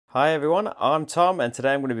Hi everyone, I'm Tom and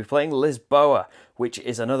today I'm going to be playing Lisboa, which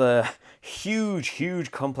is another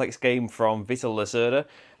huge complex game from Vital Lacerda,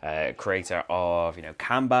 creator of,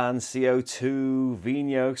 Kanban, CO2,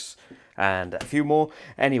 Vinhos, and a few more.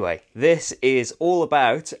 Anyway, this is all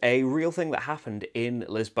about a real thing that happened in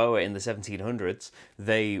Lisboa in the 1700s.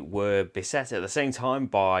 They were beset at the same time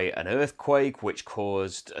by an earthquake, which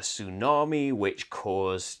caused a tsunami, which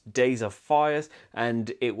caused days of fires,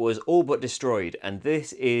 and it was all but destroyed. And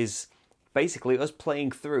this is basically us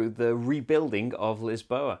playing through the rebuilding of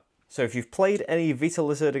Lisboa. So if you've played any Vital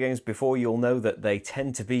Lacerda games before, you'll know that they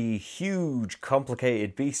tend to be huge,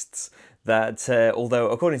 complicated beasts that, although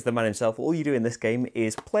according to the man himself, all you do in this game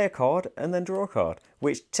is play a card and then draw a card,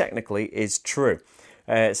 which technically is true.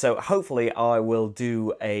 So hopefully I will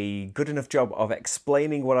do a good enough job of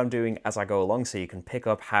explaining what I'm doing as I go along so you can pick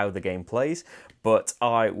up how the game plays, but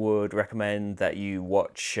I would recommend that you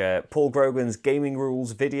watch Paul Grogan's Gaming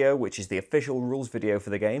Rules video, which is the official rules video for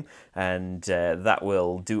the game, and that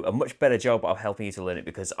will do a much better job of helping you to learn it,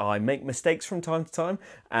 because I make mistakes from time to time,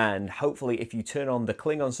 and hopefully if you turn on the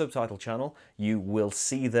Klingon subtitle channel, you will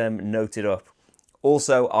see them noted up.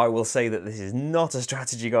 Also, I will say that this is not a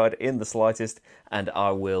strategy guide in the slightest, and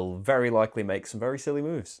I will very likely make some very silly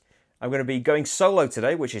moves. I'm going to be going solo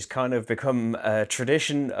today, which has kind of become a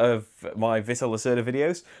tradition of my Vital Lacerda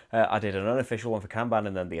videos. I did an unofficial one for Kanban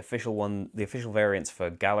and then the official one, the official variants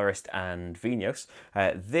for Gallerist and Vinhos.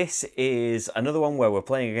 This is another one where we're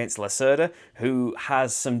playing against Lacerda, who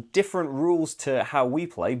has some different rules to how we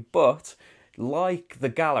play, but like the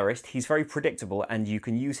Gallerist, he's very predictable and you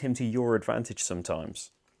can use him to your advantage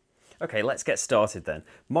sometimes. Okay, let's get started then.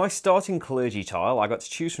 My starting clergy tile, I got to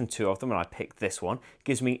choose from two of them and I picked this one. It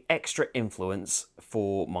gives me extra influence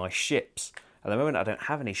for my ships. At the moment I don't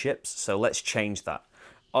have any ships, so let's change that.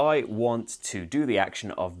 I want to do the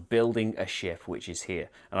action of building a ship, which is here.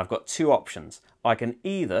 And I've got two options. I can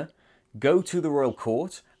either go to the Royal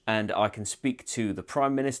Court and I can speak to the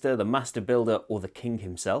Prime Minister, the Master Builder, or the King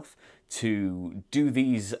himself to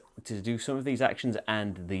do some of these actions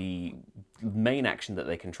and the main action that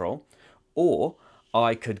they control. Or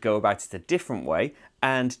I could go about it a different way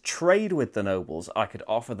and trade with the nobles. I could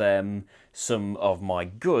offer them some of my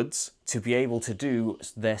goods to be able to do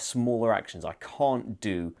their smaller actions. I can't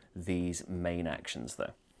do these main actions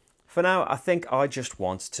though. For now, I think I just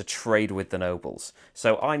want to trade with the nobles.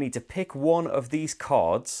 So I need to pick one of these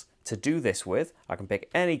cards to do this with. I can pick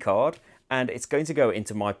any card, and it's going to go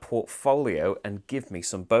into my portfolio and give me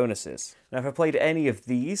some bonuses. Now, if I played any of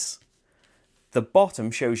these, the bottom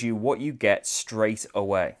shows you what you get straight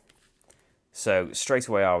away. So straight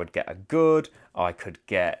away I would get a good, I could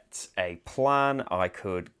get a plan, I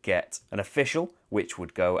could get an official, which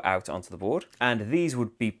would go out onto the board. And these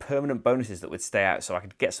would be permanent bonuses that would stay out, so I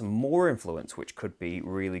could get some more influence, which could be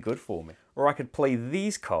really good for me. Or I could play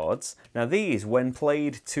these cards. Now these, when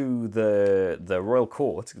played to the Royal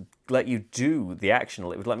Court, let you do the action.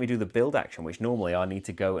 It would let me do the build action, which normally I need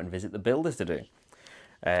to go and visit the builders to do.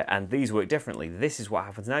 And these work differently. This is what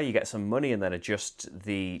happens now. You get some money and then adjust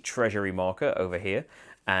the treasury marker over here,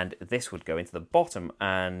 and this would go into the bottom.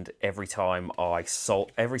 And every time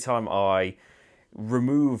I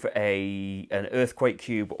remove an earthquake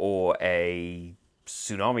cube or a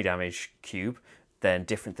tsunami damage cube, then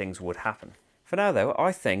different things would happen. For now though,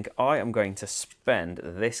 I think I am going to spend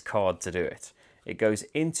this card to do it. It goes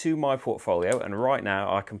into my portfolio, and right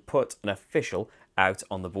now I can put an official out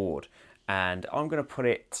on the board. And I'm going to put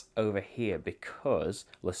it over here because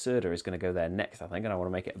Lacerda is going to go there next, I think, and I want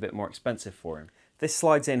to make it a bit more expensive for him. This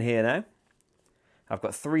slides in here now. I've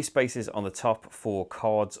got 3 spaces on the top for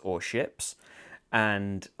cards or ships,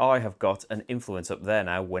 and I have got an influence up there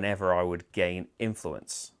now whenever I would gain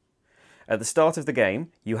influence. At the start of the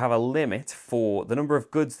game, you have a limit for the number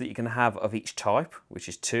of goods that you can have of each type, which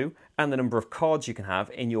is 2, and the number of cards you can have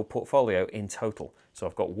in your portfolio in total. So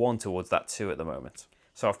I've got 1 towards that 2 at the moment.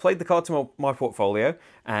 So I've played the card to my portfolio,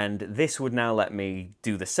 and this would now let me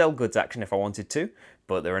do the sell goods action if I wanted to,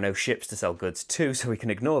 but there are no ships to sell goods to, so we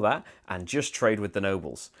can ignore that and just trade with the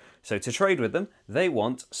nobles. So to trade with them, they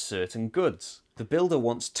want certain goods. The builder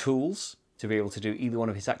wants tools to be able to do either one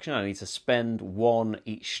of his actions. I need to spend 1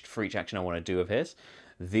 each for each action I want to do of his.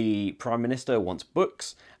 The Prime Minister wants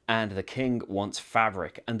books, and the King wants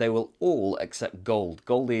fabric, and they will all accept gold.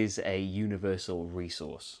 Gold is a universal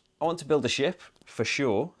resource. I want to build a ship, for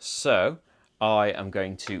sure, so I am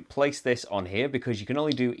going to place this on here because you can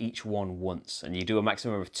only do each one once, and you do a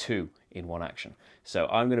maximum of 2 in one action. So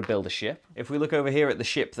I'm going to build a ship. If we look over here at the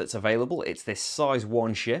ship that's available, it's this size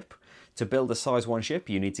 1 ship. To build a size 1 ship,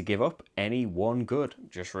 you need to give up any 1 good.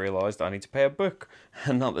 Just realised I need to pay a book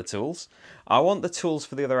and not the tools. I want the tools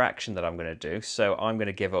for the other action that I'm going to do, so I'm going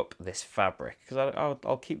to give up this fabric, because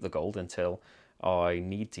I'll keep the gold until I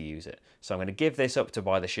need to use it. So I'm going to give this up to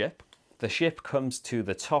buy the ship. The ship comes to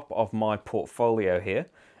the top of my portfolio here,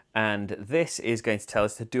 and this is going to tell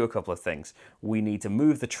us to do a couple of things. We need to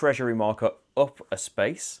move the treasury marker up a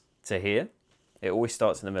space to here. It always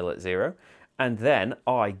starts in the middle at 0. And then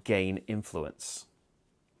I gain influence.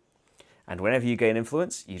 And whenever you gain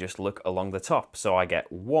influence, you just look along the top. So I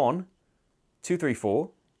get 1, 2, 3, 4,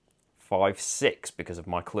 5, 6 because of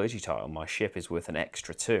my clergy title. My ship is worth an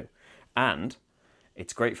extra 2. And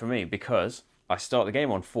it's great for me because I start the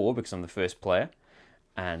game on 4 because I'm the first player.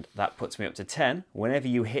 And that puts me up to 10. Whenever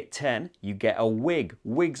you hit 10, you get a wig.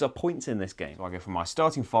 Wigs are points in this game. So I go from my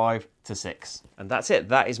starting 5 to 6. And that's it.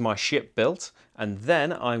 That is my ship built. And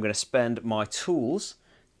then I'm going to spend my tools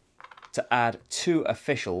to add 2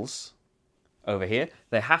 officials over here.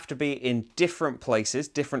 They have to be in different places,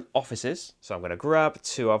 different offices. So I'm going to grab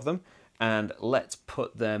 2 of them and let's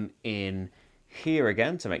put them in here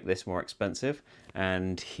again to make this more expensive.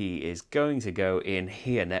 And he is going to go in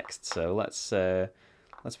here next. So let's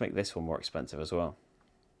make this one more expensive as well.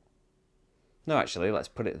 No, actually, let's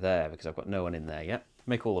put it there because I've got no one in there yet.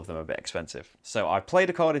 Make all of them a bit expensive. So I played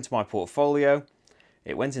a card into my portfolio.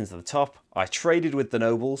 It went into the top. I traded with the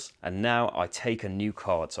nobles, and now I take a new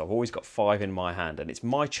card. So I've always got 5 in my hand, and it's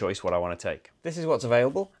my choice what I want to take. This is what's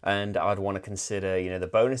available, and I'd want to consider, you know, the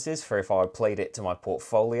bonuses for if I played it to my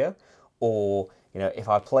portfolio, or, you know, if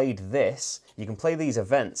I played this, you can play these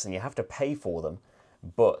events and you have to pay for them.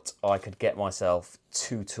 But I could get myself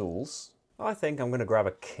 2 tools. I think I'm going to grab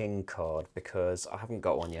a king card because I haven't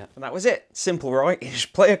got one yet. And that was it. Simple, right? You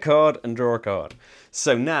just play a card and draw a card.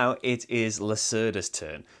 So now it is Lacerda's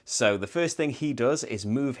turn. So the first thing he does is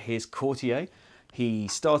move his courtier. He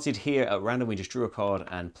started here at random. We just drew a card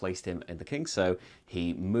and placed him in the king. So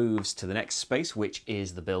he moves to the next space, which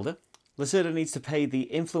is the builder. Lacerda needs to pay the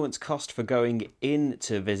influence cost for going in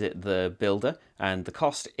to visit the builder, and the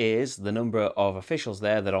cost is the number of officials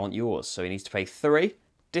there that aren't yours. So he needs to pay 3,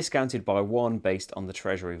 discounted by 1 based on the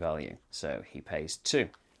treasury value. So he pays 2.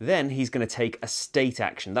 Then he's going to take a state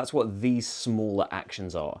action. That's what these smaller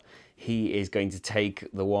actions are. He is going to take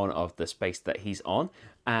the one of the space that he's on,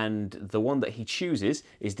 and the one that he chooses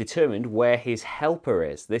is determined where his helper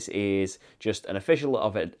is. This is just an official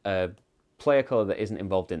of a player colour that isn't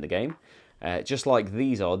involved in the game. Just like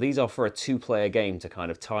these are for a 2-player game to kind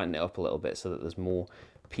of tighten it up a little bit so that there's more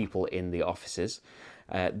people in the offices.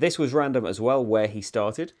 This was random as well where he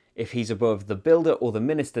started. If he's above the builder or the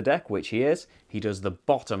minister deck, which he is, he does the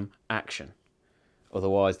bottom action.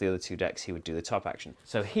 Otherwise, the other 2 decks, he would do the top action.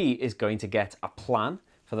 So he is going to get a plan.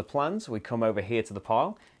 For the plans, we come over here to the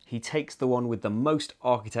pile. He takes the one with the most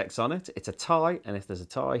architects on it. It's a tie, and if there's a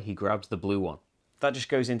tie, he grabs the blue one. That just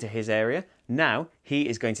goes into his area. Now he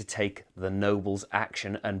is going to take the noble's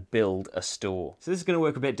action and build a store. So this is going to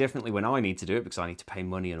work a bit differently when I need to do it because I need to pay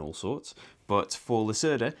money and all sorts. But for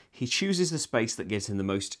Lacerda, he chooses the space that gives him the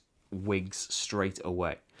most wigs straight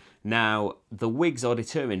away. Now, the wigs are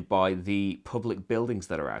determined by the public buildings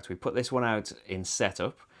that are out. We put this one out in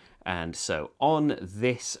setup, and so on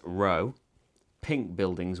this row, pink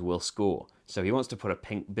buildings will score. So he wants to put a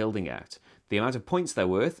pink building out. The amount of points they're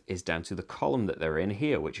worth is down to the column that they're in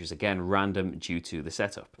here, which is again random due to the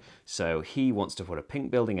setup. So he wants to put a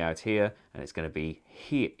pink building out here, and it's going to be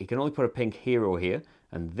here. He can only put a pink here or here,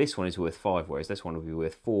 and this one is worth 5, whereas this one will be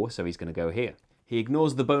worth 4, so he's going to go here. He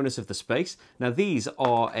ignores the bonus of the space. Now these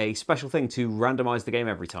are a special thing to randomize the game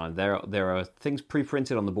every time. There are things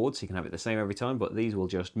pre-printed on the board so you can have it the same every time, but these will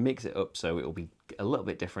just mix it up so it will be a little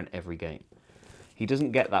bit different every game. He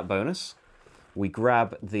doesn't get that bonus. We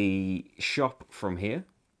grab the shop from here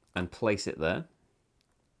and place it there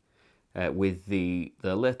with the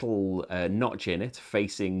little notch in it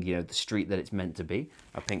facing, you know, the street that it's meant to be,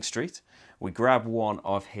 a pink street. We grab one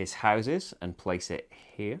of his houses and place it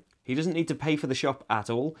here. He doesn't need to pay for the shop at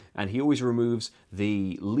all, and he always removes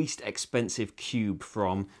the least expensive cube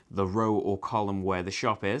from the row or column where the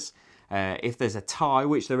shop is. If there's a tie,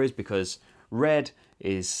 which there is because red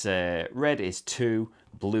is 2,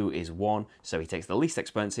 blue is 1, so he takes the least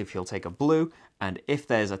expensive, he'll take a blue, and if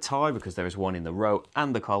there's a tie, because there is one in the row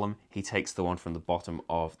and the column, he takes the one from the bottom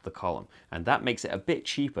of the column. And that makes it a bit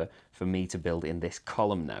cheaper for me to build in this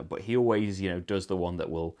column now, but he always, you know, does the one that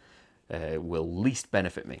will least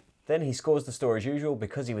benefit me. Then he scores the store as usual.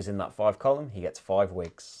 Because he was in that 5 column, he gets 5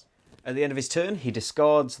 wigs. At the end of his turn, he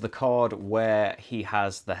discards the card where he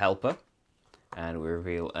has the helper, and we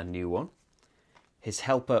reveal a new one. His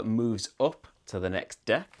helper moves up to the next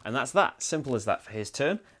deck. And that's that. Simple as that for his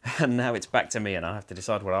turn. And now it's back to me and I have to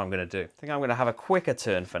decide what I'm going to do. I think I'm going to have a quicker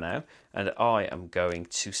turn for now, and I am going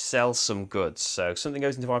to sell some goods. So something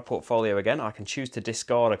goes into my portfolio again. I can choose to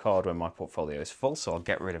discard a card when my portfolio is full, so I'll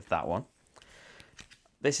get rid of that one.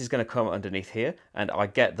 This is going to come underneath here, and I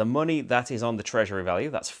get the money that is on the treasury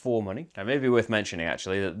value. That's 4 money. Now, it may be worth mentioning,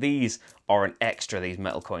 actually, that these are an extra, these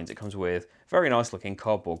metal coins. It comes with very nice looking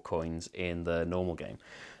cardboard coins in the normal game.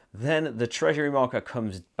 Then the treasury marker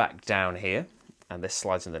comes back down here, and this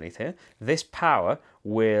slides underneath here. This power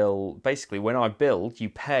will, basically, when I build, you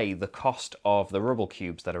pay the cost of the rubble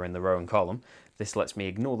cubes that are in the row and column. This lets me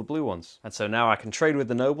ignore the blue ones. And so now I can trade with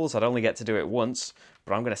the nobles. I'd only get to do it once,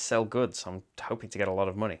 but I'm going to sell goods. I'm hoping to get a lot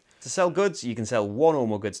of money. To sell goods, you can sell 1 or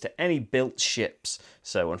more goods to any built ships.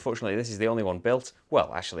 So unfortunately, this is the only one built.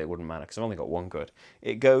 Well, actually, it wouldn't matter because I've only got 1 good.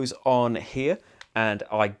 It goes on here, and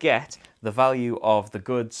I get the value of the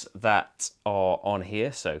goods that are on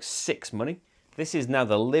here, so 6 money. This is now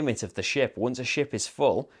the limit of the ship. Once a ship is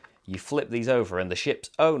full, you flip these over and the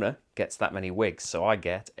ship's owner gets that many wigs, so I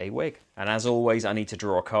get a wig. And as always, I need to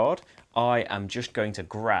draw a card. I am just going to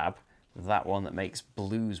grab that one that makes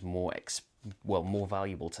blues more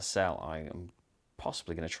valuable to sell. I am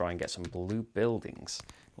possibly going to try and get some blue buildings.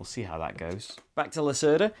 We'll see how that goes. Back to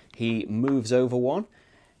Lisboa. He moves over 1.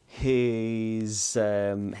 His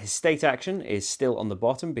state action is still on the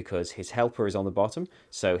bottom because his helper is on the bottom,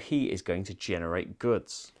 so he is going to generate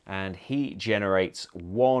goods. And he generates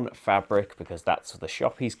 1 fabric because that's the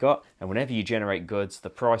shop he's got, and whenever you generate goods, the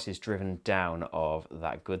price is driven down of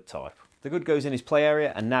that good type. The good goes in his play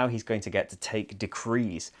area, and now he's going to get to take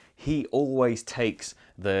decrees. He always takes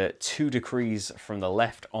the 2 decrees from the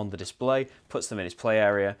left on the display, puts them in his play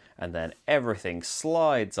area, and then everything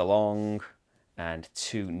slides along and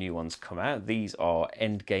 2 new ones come out. These are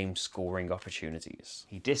end game scoring opportunities.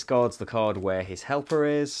 He discards the card where his helper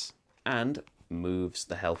is and moves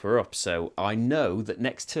the helper up. So I know that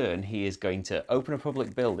next turn he is going to open a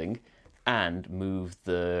public building and move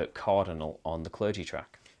the cardinal on the clergy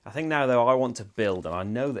track. I think now though I want to build, and I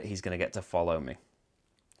know that he's going to get to follow me.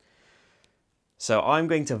 So I'm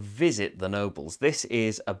going to visit the nobles. This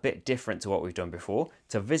is a bit different to what we've done before.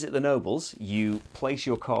 To visit the nobles, you place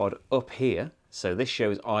your card up here. So this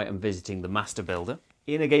shows I am visiting the master builder.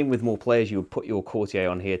 In a game with more players, you would put your courtier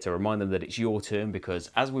on here to remind them that it's your turn, because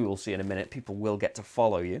as we will see in a minute, people will get to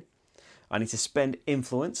follow you. I need to spend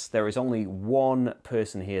influence. There is only 1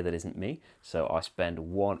 person here that isn't me, so I spend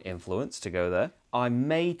 1 influence to go there. I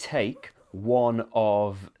may take 1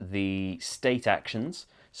 of the state actions,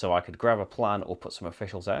 so I could grab a plan or put some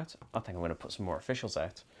officials out. I think I'm going to put some more officials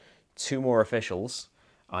out. 2 more officials.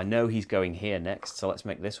 I know he's going here next, so let's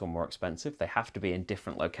make this one more expensive. They have to be in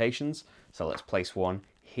different locations, so let's place 1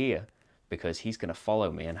 here, because he's going to follow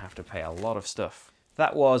me and have to pay a lot of stuff.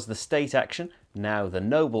 That was the state action. Now the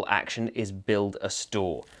noble action is build a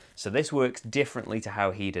store. So this works differently to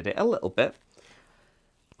how he did it a little bit.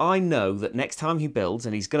 I know that next time he builds,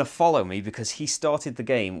 and he's going to follow me because he started the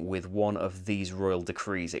game with 1 of these royal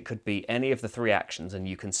decrees. It could be any of the 3 actions, and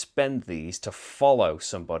you can spend these to follow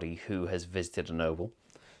somebody who has visited a noble.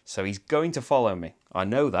 So he's going to follow me. I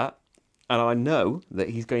know that, and I know that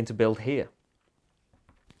he's going to build here.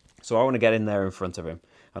 So I want to get in there in front of him.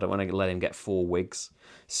 I don't want to let him get 4 wigs.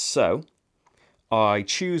 So I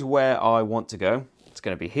choose where I want to go. It's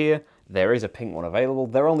going to be here. There is a pink one available.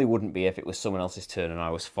 There only wouldn't be if it was someone else's turn and I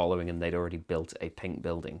was following and they'd already built a pink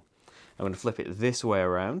building. I'm going to flip it this way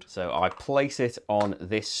around. So I place it on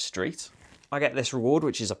this street. I get this reward,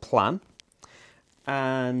 which is a plan.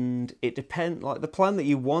 And it depends, like the plan that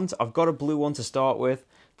you want, I've got a blue one to start with.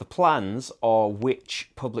 The plans are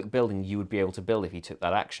which public building you would be able to build if you took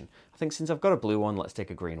that action. I think since I've got a blue one, let's take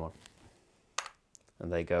a green one.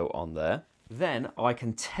 And they go on there. Then I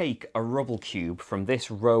can take a rubble cube from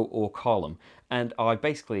this row or column, and I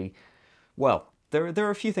basically, well, there are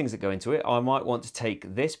a few things that go into it. I might want to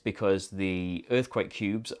take this because the earthquake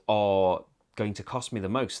cubes are going to cost me the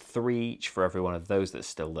most, 3 each for every one of those that's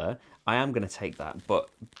still there. I am going to take that, but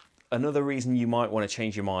another reason you might want to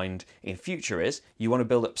change your mind in future is you want to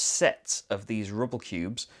build up sets of these rubble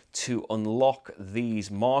cubes to unlock these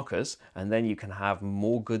markers, and then you can have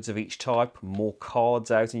more goods of each type, more cards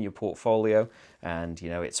out in your portfolio, and you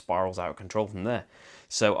know, it spirals out of control from there.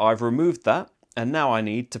 So I've removed that, and now I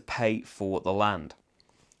need to pay for the land.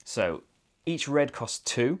 So each red costs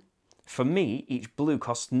 2. For me, each blue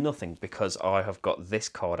costs nothing because I have got this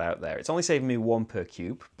card out there. It's only saving me 1 per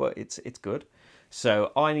cube, but it's good.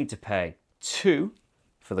 So I need to pay 2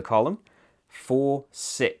 for the column, 4,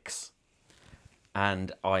 6.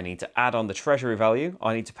 And I need to add on the treasury value.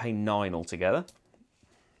 I need to pay 9 altogether.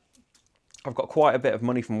 I've got quite a bit of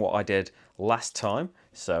money from what I did last time,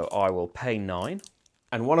 so I will pay 9.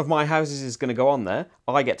 And one of my houses is going to go on there.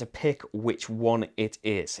 I get to pick which one it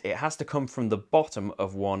is. It has to come from the bottom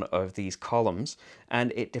of one of these columns,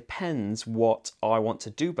 and it depends what I want to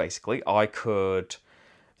do, basically. I could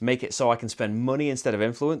make it so I can spend money instead of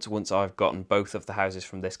influence once I've gotten both of the houses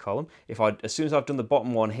from this column. As soon as I've done the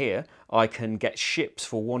bottom one here, I can get ships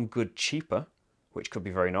for 1 good cheaper, which could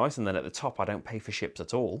be very nice, and then at the top I don't pay for ships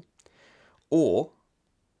at all. Or,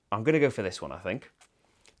 I'm going to go for this one, I think.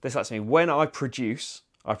 This lets me, when I produce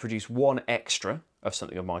 1 extra of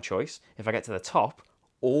something of my choice. If I get to the top,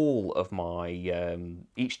 all of my,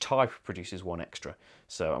 each type produces 1 extra.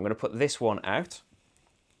 So I'm going to put this one out.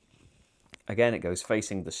 Again, it goes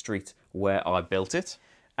facing the street where I built it.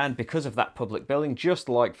 And because of that public building, just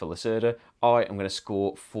like for Lisboa, I am going to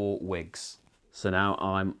score 4 wigs. So now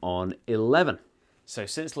I'm on 11. So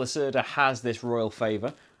since Lisboa has this royal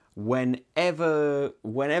favour, whenever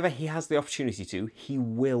he has the opportunity to, he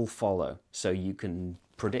will follow. So you can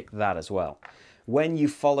predict that as well. When you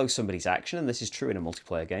follow somebody's action, and this is true in a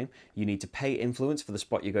multiplayer game, you need to pay influence for the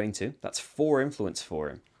spot you're going to. That's 4 influence for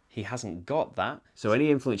him. He hasn't got that. So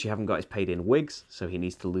any influence you haven't got is paid in wigs, so he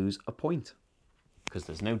needs to lose a point, because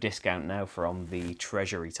there's no discount now from the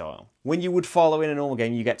treasury tile. When you would follow in a normal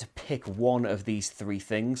game, you get to pick one of these 3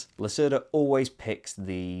 things. Lisboa always picks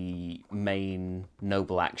the main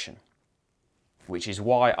noble action, which is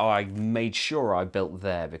why I made sure I built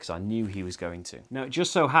there, because I knew he was going to. Now, it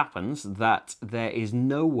just so happens that there is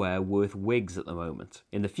nowhere worth wigs at the moment.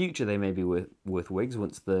 In the future, they may be worth wigs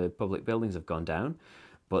once the public buildings have gone down,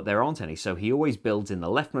 but there aren't any. So he always builds in the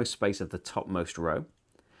leftmost space of the topmost row.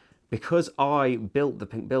 Because I built the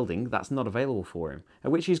pink building, that's not available for him.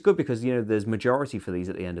 Which is good because, you know, there's majority for these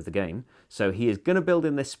at the end of the game. So he is going to build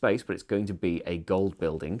in this space, but it's going to be a gold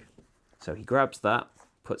building. So he grabs that,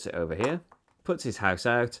 puts it over here, puts his house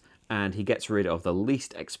out, and he gets rid of the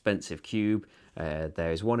least expensive cube.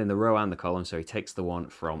 There's one in the row and the column, so he takes the one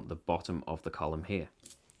from the bottom of the column here.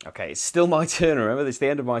 Okay, it's still my turn, remember? It's the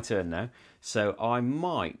end of my turn now. So I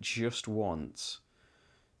might just want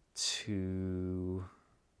to...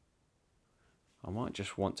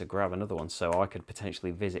 grab another one so I could potentially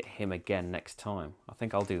visit him again next time. I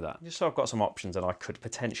think I'll do that. Just so I've got some options and I could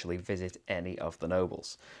potentially visit any of the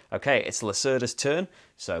nobles. Okay, it's Lisboa's turn.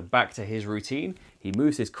 So back to his routine. He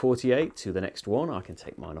moves his courtier to the next one. I can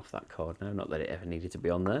take mine off that card now, not that it ever needed to be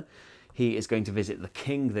on there. He is going to visit the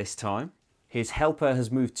king this time. His helper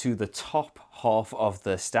has moved to the top half of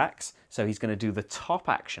the stacks. So he's going to do the top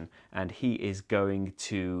action and he is going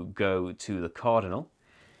to go to the cardinal.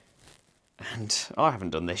 And I haven't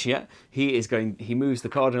done this yet. He moves the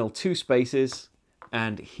cardinal 2 spaces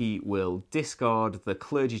and he will discard the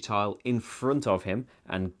clergy tile in front of him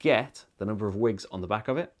and get the number of wigs on the back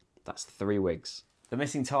of it. That's 3 wigs. The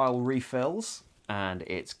missing tile refills and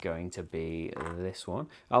it's going to be this one.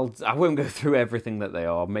 I won't go through everything that they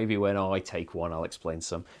are. Maybe when I take one, I'll explain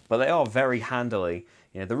some. But they are very handily.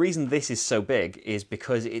 You know, the reason this is so big is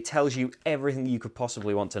because it tells you everything you could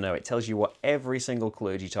possibly want to know. It tells you what every single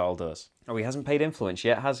clergy tile does. Oh, he hasn't paid influence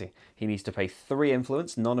yet, has he? He needs to pay 3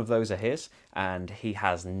 influence. None of those are his. And he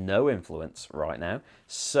has no influence right now.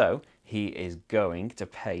 So he is going to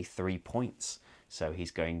pay 3 points. So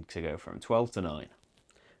he's going to go from 12 to 9.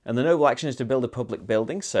 And the noble action is to build a public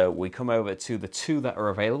building, so we come over to the 2 that are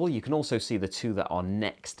available. You can also see the 2 that are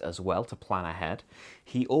next as well to plan ahead.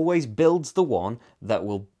 He always builds the one that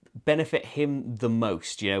will benefit him the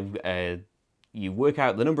most. You know, you work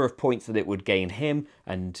out the number of points that it would gain him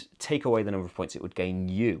and take away the number of points it would gain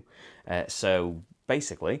you. So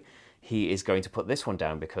basically, he is going to put this one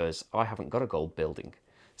down because I haven't got a gold building.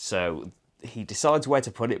 So he decides where to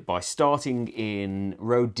put it by starting in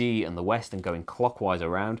row D in the west and going clockwise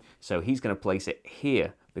around. So he's going to place it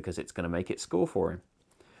here because it's going to make it score for him.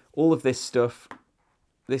 All of this stuff,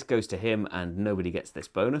 this goes to him and nobody gets this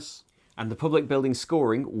bonus. And the public building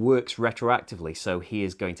scoring works retroactively, so he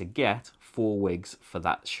is going to get 4 wigs for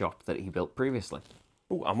that shop that he built previously.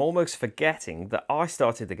 Ooh, I'm almost forgetting that I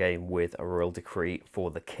started the game with a royal decree for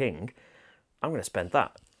the king. I'm going to spend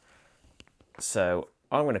that. So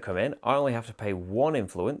I'm going to come in. I only have to pay 1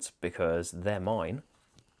 influence because they're mine.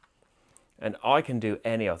 And I can do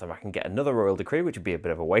any of them. I can get another royal decree, which would be a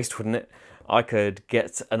bit of a waste, wouldn't it? I could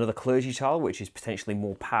get another clergy tile, which is potentially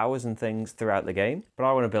more powers and things throughout the game. But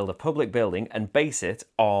I want to build a public building and base it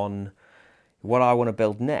on what I want to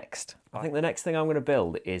build next. I think the next thing I'm going to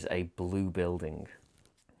build is a blue building.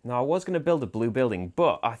 Now, I was going to build a blue building,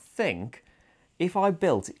 but I think if I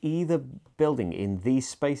built either building in these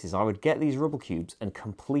spaces, I would get these rubble cubes and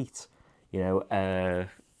complete, you know,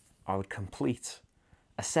 I would complete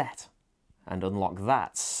a set. and unlock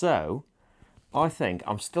that. So I think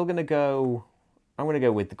I'm still going to go, I'm going to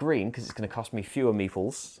go with the green because it's going to cost me fewer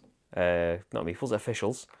meeples, not meeples,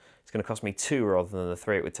 officials. It's going to cost me 2 rather than the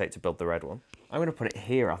 3 it would take to build the red one. I'm going to put it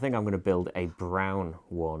here. I think I'm going to build a brown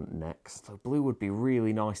one next. So blue would be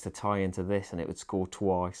really nice to tie into this and it would score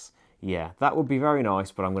twice. Yeah, that would be very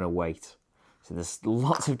nice, but I'm going to wait. So there's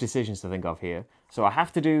lots of decisions to think of here. So I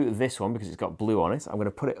have to do this one because it's got blue on it. I'm going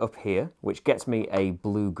to put it up here, which gets me a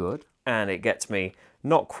blue good. And it gets me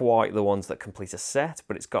not quite the ones that complete a set,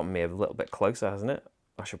 but it's gotten me a little bit closer, hasn't it?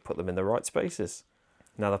 I should put them in the right spaces.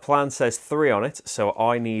 Now the plan says 3 on it, so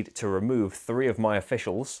I need to remove 3 of my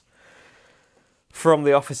officials from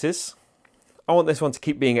the offices. I want this one to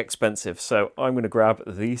keep being expensive, so I'm going to grab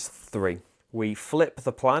these 3. We flip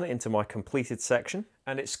the plan into my completed section,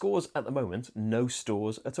 and it scores at the moment no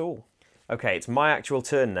stores at all. Okay, it's my actual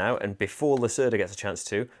turn now, and before Lisboa gets a chance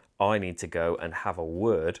to, I need to go and have a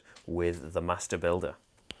word with the master builder.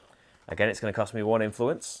 Again, it's going to cost me 1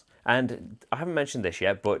 influence. And I haven't mentioned this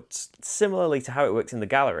yet, but similarly to how it works in the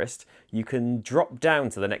Gallerist, you can drop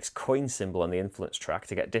down to the next coin symbol on the influence track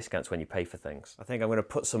to get discounts when you pay for things. I think I'm going to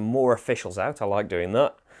put some more officials out. I like doing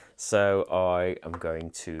that. So I am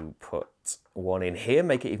going to put 1 in here,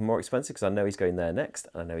 make it even more expensive because I know he's going there next,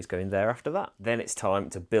 and I know he's going there after that. Then it's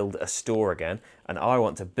time to build a store again, and I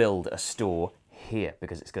want to build a store here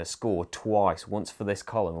because it's going to score twice, once for this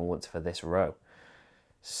column and once for this row.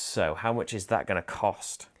 So how much is that going to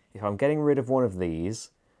cost? If I'm getting rid of one of these,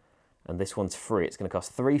 and this one's free, it's going to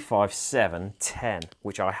cost 3, 5, 7, 10,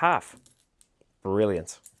 which I have.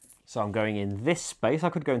 Brilliant. So I'm going in this space. I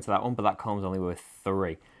could go into that one, but that column's only worth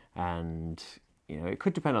 3. And, you know, it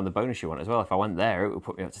could depend on the bonus you want as well. If I went there, it would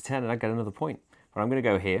put me up to 10 and I'd get another point. But I'm going to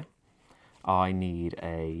go here. I need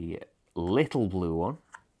a little blue one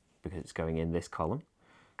because it's going in this column.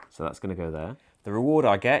 So that's going to go there. The reward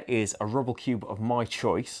I get is a rubble cube of my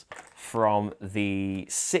choice from the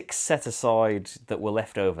 6 set aside that were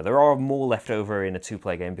left over. There are more left over in a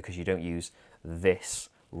 2-player game because you don't use this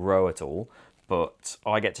row at all, but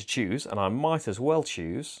I get to choose, and I might as well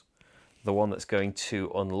choose the one that's going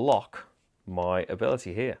to unlock my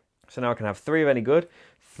ability here. So now I can have 3 of any good,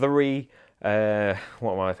 3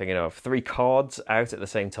 what am I thinking of? 3 cards out at the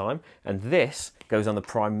same time, and this goes on the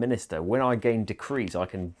Prime Minister. When I gain decrees, I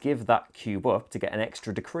can give that cube up to get an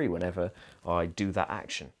extra decree whenever I do that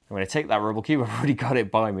action. I'm going to take that rubble cube. I've already got it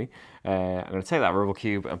by me. I'm going to take that rubble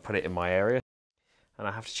cube and put it in my area, and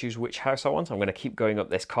I have to choose which house I want. I'm going to keep going up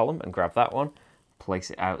this column and grab that one, place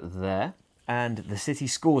it out there, and the city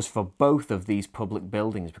scores for both of these public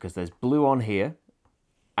buildings because there's blue on here.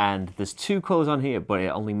 And there's 2 colours on here, but it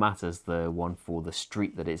only matters the one for the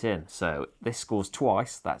street that it's in. So this scores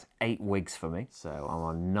twice. That's 8 wigs for me. So I'm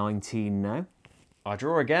on 19 now. I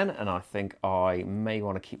draw again, and I think I may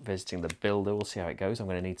want to keep visiting the builder. We'll see how it goes. I'm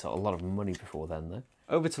going to need a lot of money before then, though.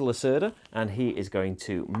 Over to Lisboa, and he is going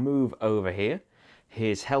to move over here.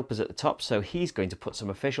 His helper's at the top, so he's going to put some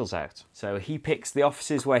officials out. So he picks the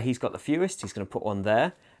offices where he's got the fewest. He's going to put 1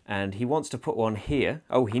 there. And he wants to put 1 here.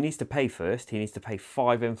 Oh, he needs to pay first. He needs to pay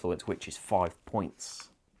 5 influence, which is 5 points.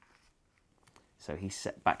 So he's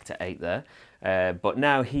set back to 8 there. But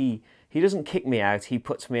now he doesn't kick me out. He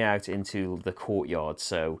puts me out into the courtyard.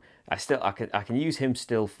 So I can use him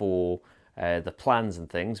still for the plans and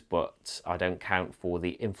things, but I don't count for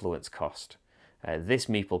the influence cost. This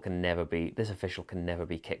official can never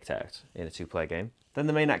be kicked out in a 2-player game. Then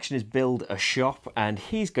the main action is build a shop, and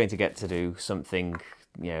he's going to get to do something,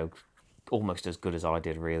 you know, almost as good as I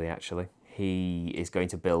did, really, actually. He is going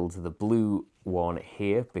to build the blue one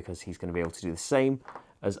here because he's going to be able to do the same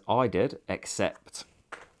as I did, except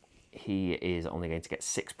he is only going to get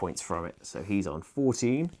 6 points from it. So he's on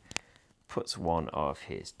 14, puts 1 of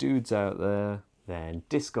his dudes out there, then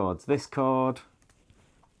discards this card,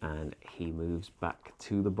 and he moves back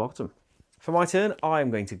to the bottom. For my turn, I'm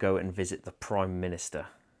going to go and visit the Prime Minister.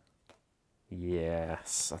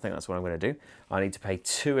 Yes, I think that's what I'm going to do. I need to pay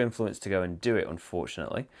 2 influence to go and do it,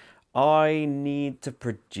 unfortunately. I need to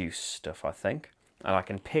produce stuff, I think. And I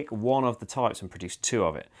can pick 1 of the types and produce 2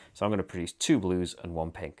 of it. So I'm going to produce 2 blues and 1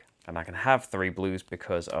 pink. And I can have 3 blues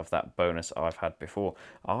because of that bonus I've had before.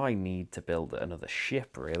 I need to build another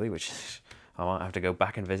ship, really, which I might have to go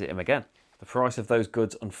back and visit him again. The price of those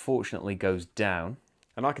goods, unfortunately, goes down.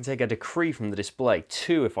 And I can take a decree from the display,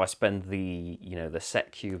 2 if I spend the, the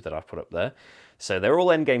set cube that I put up there. So they're all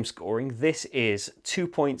endgame scoring. This is 2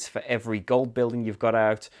 points for every gold building you've got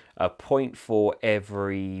out, a point for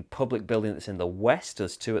every public building that's in the west,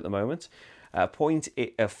 there's 2 at the moment. 5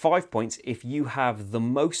 points if you have the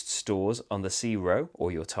most stores on the C row,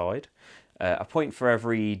 or you're tied. A point for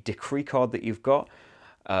every decree card that you've got.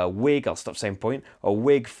 a wig, I'll stop saying point, a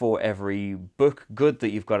wig for every book good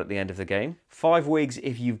that you've got at the end of the game, 5 wigs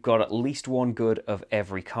if you've got at least 1 good of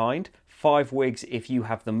every kind, 5 wigs if you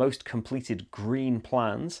have the most completed green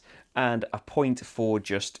plans, and a point for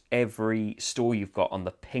just every store you've got on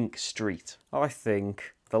the pink street. I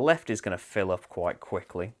think the left is going to fill up quite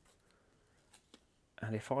quickly.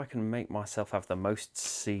 And if I can make myself have the most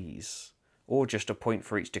C's, or just a point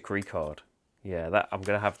for each decree card. Yeah, that I'm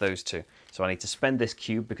going to have those 2. So I need to spend this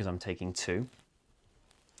cube because I'm taking 2.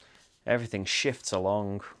 Everything shifts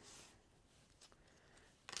along.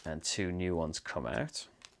 And 2 new ones come out.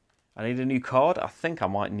 I need a new card. I think I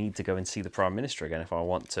might need to go and see the Prime Minister again if I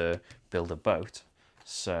want to build a boat.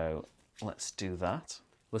 So let's do that.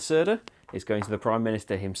 Lacerda is going to the Prime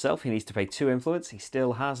Minister himself. He needs to pay 2 influence. He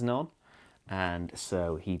still has none. And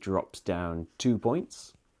so he drops down 2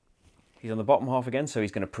 points. He's on the bottom half again, so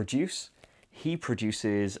he's going to produce. He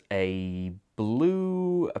produces a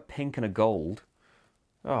blue, a pink, and a gold.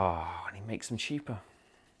 Oh, and he makes them cheaper.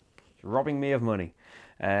 He's robbing me of money.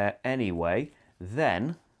 Anyway,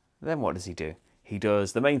 then what does he do? He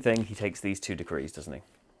does the main thing. He takes these 2 decrees, doesn't he?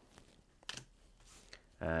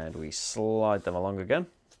 And we slide them along again.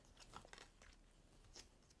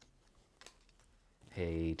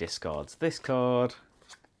 He discards this card,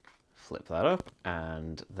 flip that up,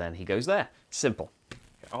 and then he goes there. Simple.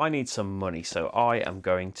 I need some money, so I am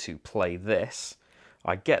going to play this.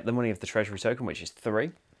 I get the money of the treasury token, which is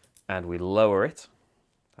 3, and we lower it.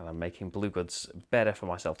 And I'm making blue goods better for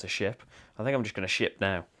myself to ship. I think I'm just going to ship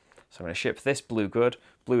now. So I'm going to ship this blue good.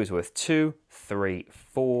 Blue is worth 2, 3,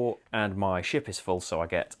 4, and my ship is full, so I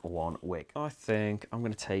get 1 wig. I think I'm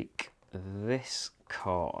going to take this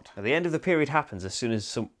card. At the end of the period happens as soon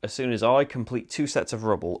as I complete 2 sets of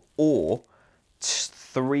rubble, or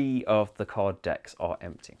 3 of the card decks are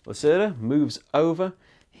empty. Lacerda moves over.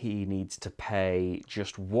 He needs to pay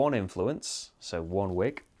just 1 influence, so 1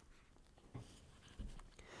 wig.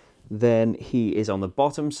 Then he is on the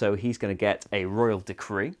bottom, so he's going to get a royal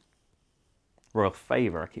decree. Royal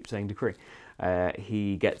favour, I keep saying decree.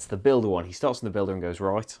 He gets the builder one. He starts on the builder and goes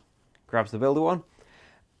right. Grabs the builder one.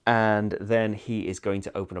 And then he is going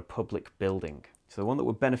to open a public building. So the one that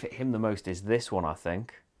would benefit him the most is this one, I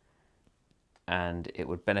think. And it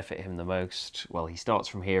would benefit him the most. Well, he starts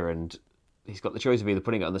from here and he's got the choice of either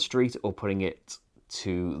putting it on the street or putting it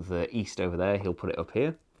to the east over there. He'll put it up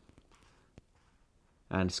here.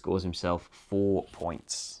 And scores himself 4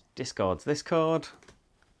 points. Discards this card.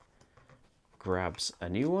 Grabs a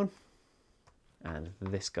new one. And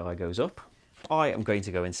this guy goes up. I am going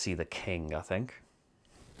to go and see the king, I think.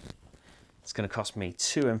 It's going to cost me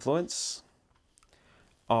 2 influence.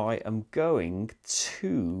 I am going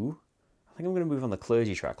to... I think I'm going to move on the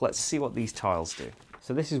clergy track. Let's see what these tiles do.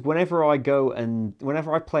 So this is whenever I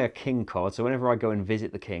play a king card, so whenever I go and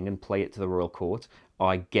visit the king and play it to the royal court,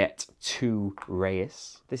 I get 2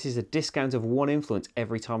 reis. This is a discount of 1 influence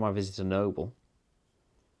every time I visit a noble.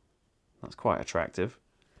 That's quite attractive.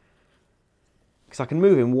 Because I can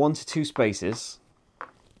move in 1 to 2 spaces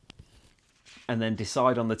and then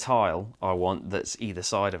decide on the tile I want that's either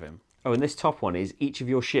side of him. Oh, and this top one is each of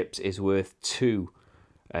your ships is worth 2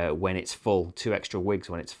 when it's full, 2 extra wigs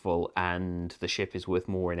when it's full, and the ship is worth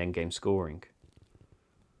more in endgame scoring.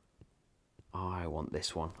 I want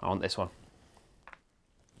this one. I want this one.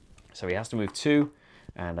 So he has to move 2,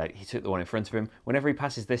 and he took the one in front of him. Whenever he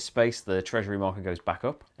passes this space, the treasury marker goes back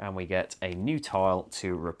up, and we get a new tile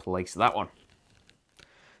to replace that one.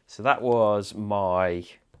 So that was my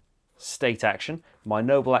state action. My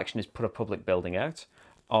noble action is put a public building out.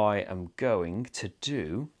 I am going to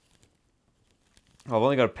do... I've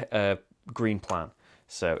only got a green plan,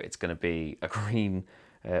 so it's going to be a green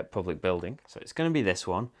public building. So it's going to be this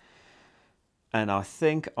one. And I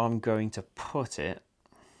think I'm going to put it...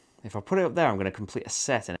 If I put it up there, I'm going to complete a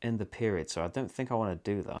set and end the period, so I don't think I want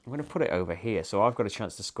to do that. I'm going to put it over here, so I've got a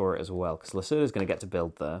chance to score it as well, because Lacerda's going to get to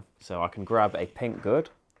build there. So I can grab a pink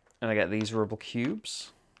good, and I get these rubble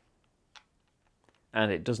cubes.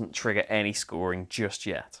 And it doesn't trigger any scoring just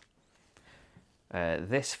yet.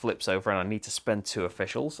 This flips over and I need to spend 2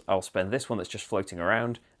 officials. I'll spend this one that's just floating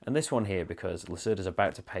around and this one here because Lacerda's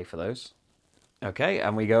about to pay for those. Okay,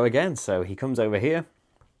 and we go again. So he comes over here.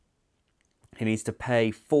 He needs to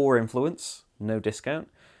pay 4 influence, no discount.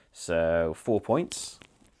 So 4 points.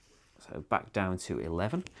 So back down to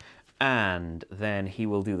 11. And then he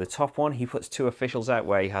will do the top one. He puts 2 officials out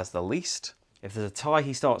where he has the least. If there's a tie,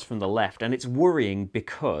 he starts from the left. And it's worrying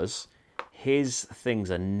because his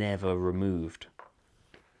things are never removed.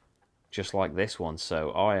 Just like this one.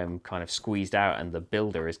 So I am kind of squeezed out and the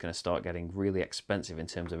builder is going to start getting really expensive in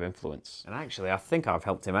terms of influence. And actually, I think I've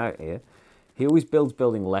helped him out here. He always builds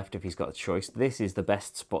building left if he's got a choice. This is the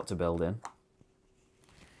best spot to build in.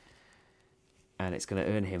 And it's going to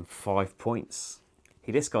earn him 5 points.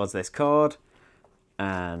 He discards this card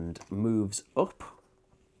and moves up.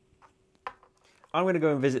 I'm going to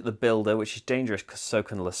go and visit the builder, which is dangerous because so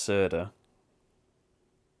can Lacerda.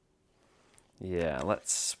 Yeah,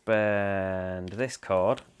 let's spend this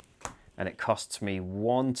card. And it costs me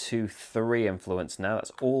 1, 2, 3 influence now.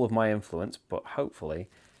 That's all of my influence, but hopefully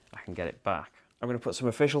I can get it back. I'm going to put some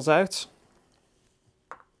officials out.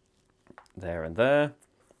 There and there.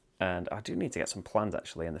 And I do need to get some plans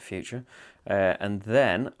actually in the future. And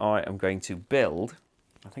then I am going to build.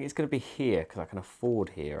 I think it's going to be here because I can afford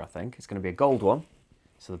here, I think. It's going to be a gold one.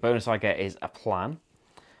 So the bonus I get is a plan.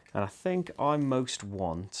 And I think I most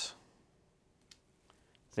want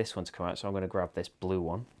this one to come out. So I'm going to grab this blue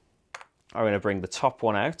one. I'm going to bring the top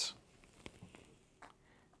one out.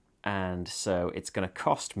 And so it's going to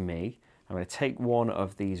cost me, I'm going to take one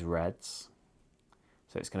of these reds.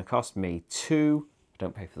 So it's going to cost me 2,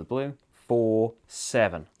 don't pay for the blue, 4,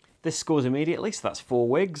 7. This scores immediately, so that's 4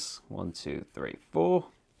 wigs. 1, 2, 3, 4.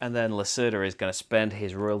 And then Lacerda is going to spend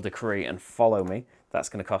his Royal Decree and follow me. That's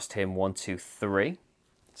going to cost him 1, 2, 3.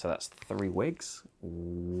 So that's 3 wigs.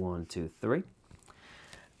 1, 2, 3.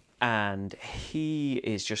 And he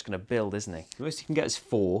is just going to build, isn't he? The most he can get is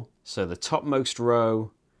 4. So the topmost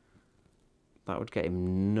row, that would get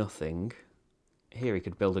him nothing. Here he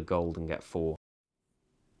could build a gold and get 4.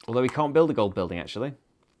 Although he can't build a gold building, actually.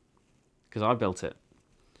 Because I built it.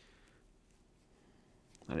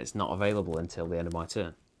 And it's not available until the end of my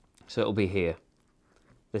turn. So it'll be here.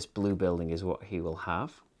 This blue building is what he will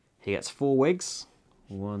have. He gets 4 wigs.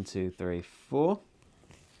 1, 2, 3, 4.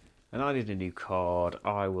 And I need a new card.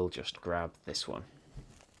 I will just grab this one.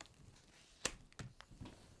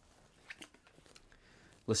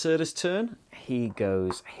 Lacerda's turn. He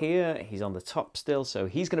goes here. He's on the top still, so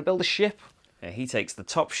he's going to build a ship. He takes the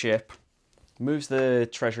top ship, moves the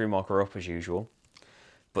treasury marker up as usual,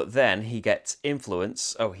 but then he gets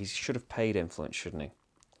influence. Oh, he should have paid influence, shouldn't he?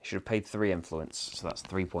 He should have paid 3 influence, so that's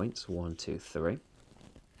 3 points. 1, 2, 3.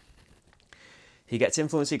 He gets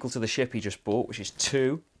influence equal to the ship he just bought, which is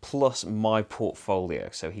 2, plus my portfolio.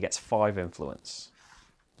 So he gets 5 influence.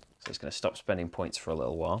 So he's going to stop spending points for a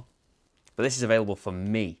little while. But this is available for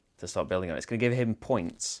me to start building on. It's going to give him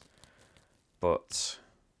points. But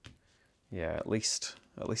yeah, at least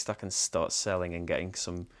I can start selling and getting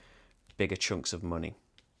some bigger chunks of money.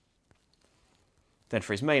 Then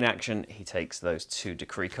for his main action, he takes those 2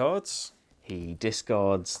 decree cards. He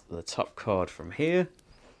discards the top card from here.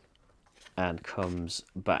 And comes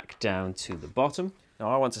back down to the bottom. Now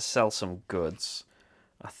I want to sell some goods.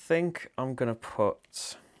 I think I'm going to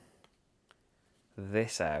put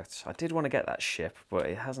this out. I did want to get that ship, but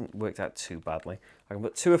it hasn't worked out too badly. I can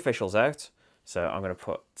put 2 officials out. So I'm going to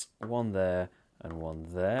put 1 there and 1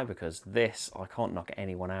 there, because this, I can't knock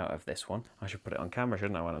anyone out of this one. I should put it on camera,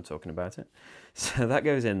 shouldn't I, when I'm talking about it? So that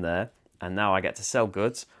goes in there, and now I get to sell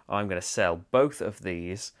goods. I'm going to sell both of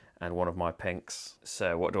these and 1 of my pinks.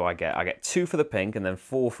 So what do I get? I get 2 for the pink and then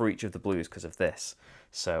 4 for each of the blues because of this.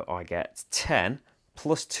 So I get 10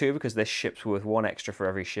 plus 2 because this ship's worth 1 extra for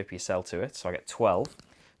every ship you sell to it. So I get 12.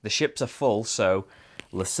 The ships are full, so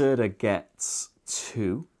Lacerda gets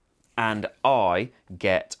 2 and I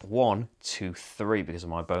get 1, 2, 3 because of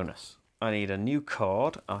my bonus. I need a new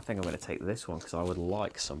card. I think I'm going to take this one because I would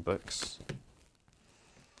like some books.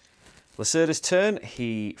 Lacerda's turn.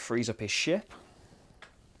 He frees up his ship.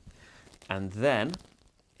 And then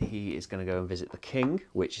he is going to go and visit the king,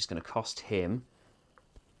 which is going to cost him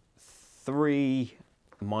 3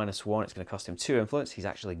 minus 1. It's going to cost him 2 influence. He's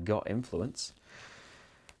actually got influence.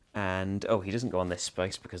 And, oh, he doesn't go on this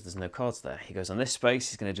space because there's no cards there. He goes on this space.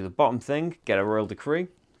 He's going to do the bottom thing, get a royal decree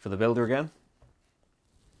for the builder again.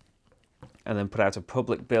 And then put out a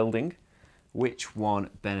public building. Which one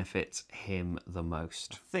benefits him the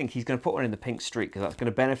most? I think he's going to put one in the pink street because that's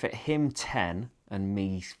going to benefit him 10 and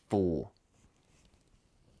me 4.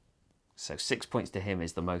 So 6 points to him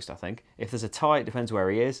is the most, I think. If there's a tie, it depends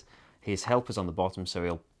where he is. His helper's on the bottom, so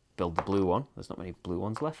he'll build the blue one. There's not many blue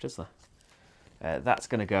ones left, is there? That's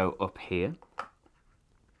going to go up here.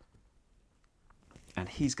 And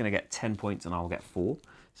he's going to get 10 points and I'll get 4.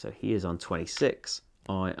 So he is on 26.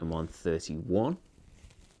 I am on 31.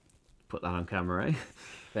 Put that on camera, eh?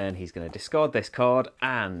 Then he's going to discard this card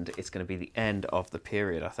and it's going to be the end of the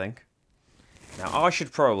period, I think. Now, I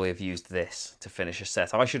should probably have used this to finish a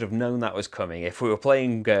set. I should have known that was coming. If we were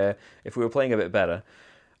playing a bit better,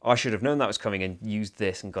 I should have known that was coming and used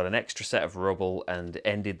this and got an extra set of rubble and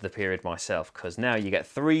ended the period myself, because now you get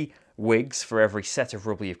 3 wigs for every set of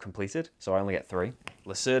rubble you've completed, so I only get 3.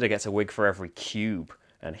 Lacerda gets a wig for every cube,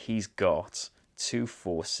 and he's got 2,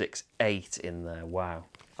 4, 6, 8 in there. Wow.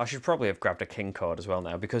 I should probably have grabbed a king card as well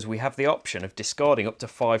now, because we have the option of discarding up to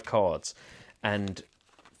 5 cards, and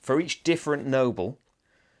for each different noble,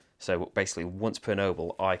 so basically once per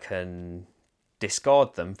noble, I can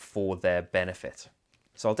discard them for their benefit.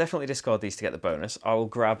 So I'll definitely discard these to get the bonus. I will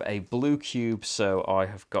grab a blue cube so I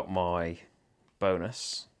have got my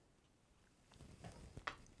bonus.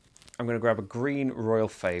 I'm going to grab a green royal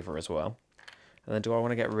favour as well. And then do I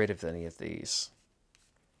want to get rid of any of these?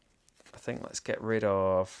 I think let's get rid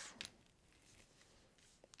of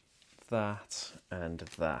that and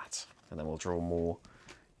that. And then we'll draw more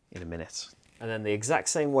in a minute. And then the exact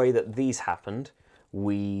same way that these happened,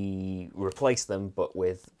 we replace them but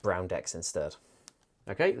with brown decks instead.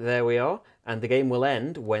 Okay, there we are. And the game will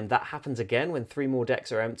end when that happens again, when 3 more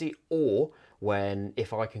decks are empty, or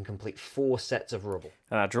if I can complete 4 sets of rubble.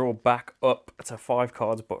 And I draw back up to 5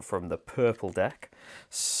 cards, but from the purple deck.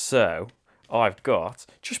 So I've got,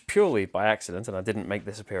 just purely by accident, and I didn't make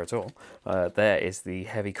this appear at all, there is the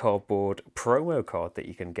heavy cardboard promo card that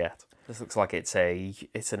you can get. This looks like it's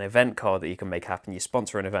an event card that you can make happen. You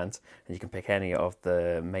sponsor an event, and you can pick any of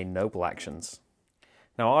the main noble actions.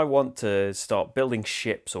 Now I want to start building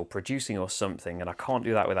ships or producing or something, and I can't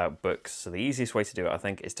do that without books. So the easiest way to do it, I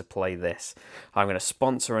think, is to play this. I'm going to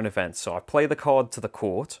sponsor an event. So I play the card to the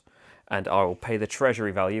court, and I will pay the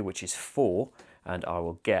treasury value, which is 4, and I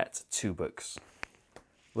will get 2 books.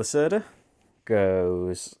 Lacerda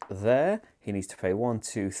goes there. He needs to pay 1,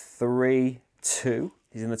 2, 3, 2.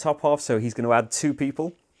 He's in the top half, so he's going to add 2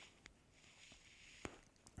 people.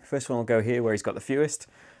 First one will go here where he's got the fewest,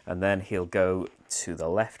 and then he'll go to the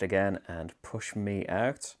left again and push me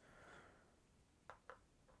out.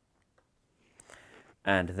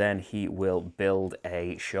 And then he will build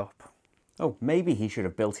a shop. Oh, maybe he should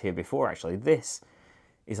have built here before, actually. This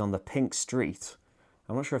is on the pink street.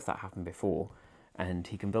 I'm not sure if that happened before. And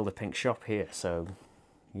he can build a pink shop here, so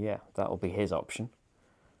yeah, that'll be his option.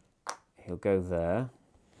 He'll go there.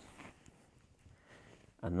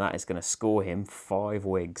 And that is going to score him 5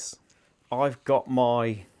 wigs. I've got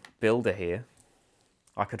my builder here.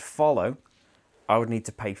 I could follow. I would need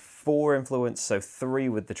to pay 4 influence, so 3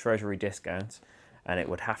 with the treasury discount, and it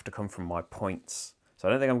would have to come from my points. So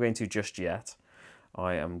I don't think I'm going to just yet.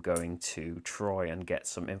 I am going to try and get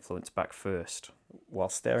some influence back first. While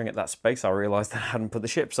staring at that space, I realised that I hadn't put the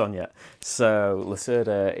ships on yet. So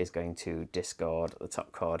Lacerda is going to discard the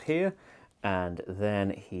top card here, and then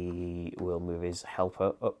he will move his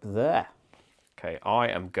helper up there. Okay, I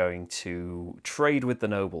am going to trade with the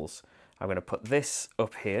nobles. I'm going to put this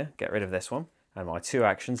up here, get rid of this one, and my 2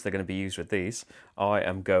 actions, they're going to be used with these. I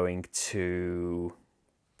am going to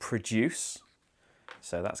produce,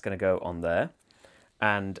 so that's going to go on there,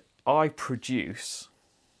 and I produce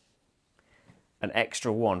an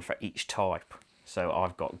extra 1 for each type. So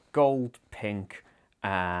I've got gold, pink,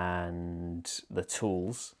 and the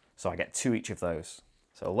tools, so I get 2 each of those.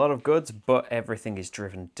 So a lot of goods, but everything is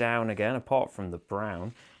driven down again, apart from the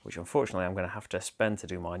brown, which unfortunately I'm going to have to spend to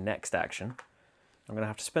do my next action. I'm going to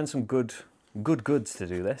have to spend some good goods to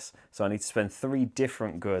do this. So I need to spend 3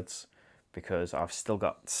 different goods because I've still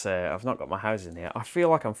got, I've not got my houses in here. I feel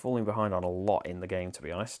like I'm falling behind on a lot in the game, to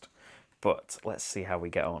be honest. But let's see how we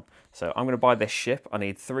get on. So I'm going to buy this ship. I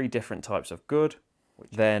need 3 different types of good.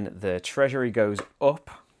 Then the treasury goes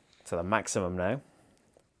up to the maximum now.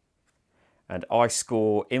 And I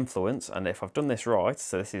score influence, and if I've done this right,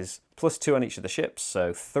 so this is +2 on each of the ships,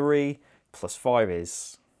 so 3 + 5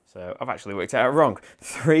 is, so I've actually worked it out wrong.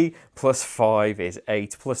 3 + 5 is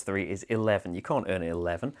 8, + 3 is 11. You can't earn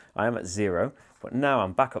 11. I am at 0, but now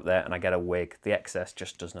I'm back up there and I get a wig. The excess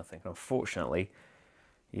just does nothing. Unfortunately,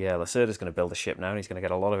 yeah, Lacerda's going to build a ship now and he's going to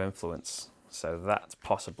get a lot of influence. So that's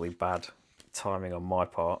possibly bad timing on my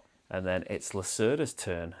part. And then it's Lacerda's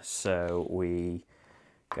turn. So we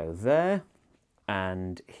go there.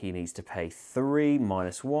 And he needs to pay 3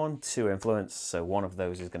 - 1, 2 influence, so 1 of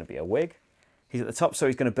those is going to be a wig. He's at the top, so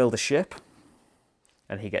he's going to build a ship.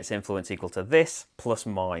 And he gets influence equal to this, plus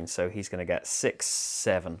mine, so he's going to get 6,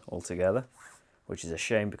 7 altogether. Which is a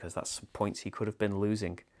shame, because that's some points he could have been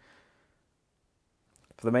losing.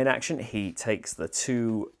 For the main action, he takes the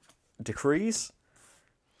 2 decrees.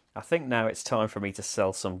 I think now it's time for me to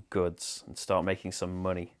sell some goods and start making some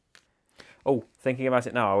money. Oh, thinking about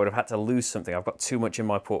it now, I would have had to lose something. I've got too much in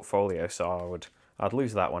my portfolio, so I'd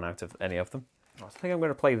lose that one out of any of them. I think I'm going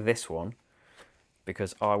to play this one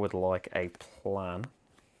because I would like a plan.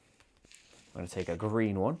 I'm going to take a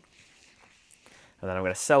green one. And then I'm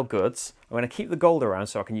going to sell goods. I'm going to keep the gold around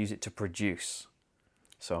so I can use it to produce.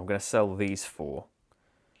 So I'm going to sell these 4.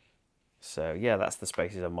 So yeah, that's the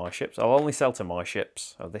spaces on my ships. I'll only sell to my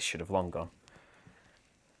ships. Oh, this should have long gone.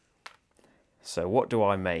 So what do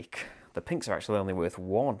I make? The pinks are actually only worth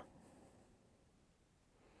 1.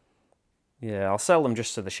 Yeah, I'll sell them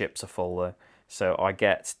just so the ships are full though. So I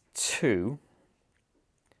get 2,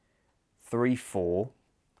 3, 4,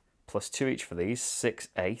 plus 2 each for these, 6,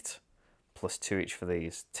 8, plus 2 each for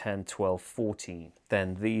these, 10, 12, 14.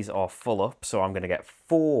 Then these are full up, so I'm going to get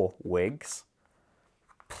 4 wigs,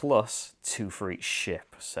 plus 2 for each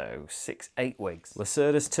ship, so 6, 8 wigs.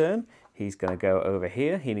 Lacerda's turn. He's going to go over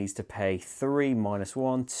here. He needs to pay 3 minus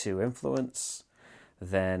 1, 2 influence.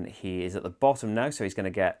 Then he is at the bottom now, so he's going to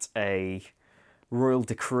get a royal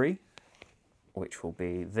decree, which will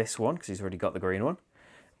be this one, because he's already got the green one.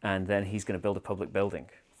 And then he's going to build a public building.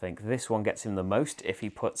 I think this one gets him the most if he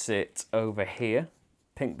puts it over here.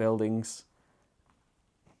 Pink buildings.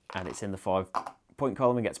 And it's in the 5-point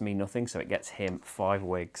column. It gets me nothing, so it gets him 5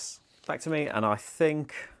 wigs. Back to me, and I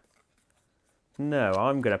think... No,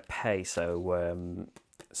 I'm going to pay, so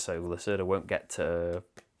Lacerda won't get to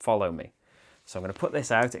follow me. So I'm going to put this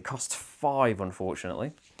out. It costs 5,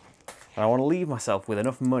 unfortunately. And I want to leave myself with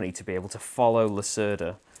enough money to be able to follow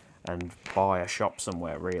Lacerda and buy a shop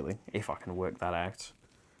somewhere, really, if I can work that out.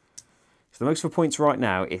 So the most for points right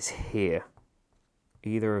now is here.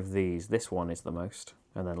 Either of these. This one is the most.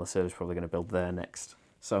 And then Lacerda's probably going to build there next.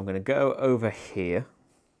 So I'm going to go over here.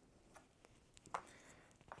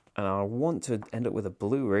 And I want to end up with a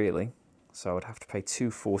blue, really. So I would have to pay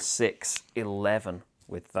 2, 4, 6, 11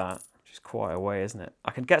 with that. Which is quite a way, isn't it?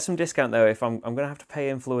 I could get some discount, though, if I'm going to have to pay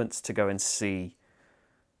influence to go and see.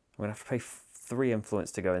 I'm going to have to pay 3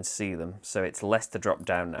 influence to go and see them. So it's less to drop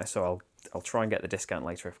down now. So I'll try and get the discount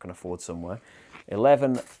later if I can afford somewhere.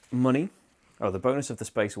 11 money. Oh, the bonus of the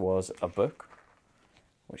space was a book.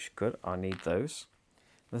 Which is good. I need those.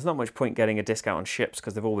 There's not much point getting a discount on ships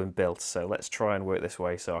because they've all been built, so let's try and work this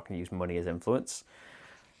way so I can use money as influence.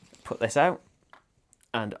 Put this out,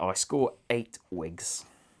 and I score 8 wigs.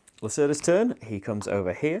 Lacerda's turn. He comes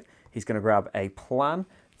over here. He's going to grab a plan,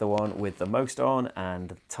 the one with the most on,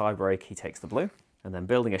 and tie break, he takes the blue. And then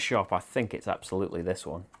building a shop, I think it's absolutely this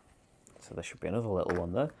one. So there should be another little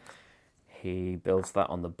one there. He builds that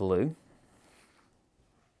on the blue.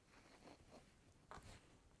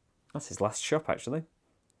 That's his last shop, actually.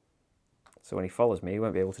 So when he follows me, he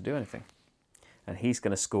won't be able to do anything. And he's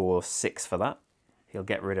going to score 6 for that. He'll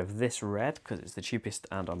get rid of this red because it's the cheapest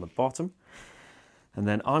and on the bottom. And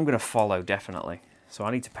then I'm going to follow, definitely. So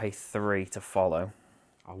I need to pay 3 to follow.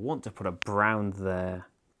 I want to put a brown there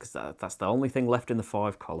because that's the only thing left in the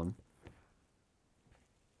 5 column.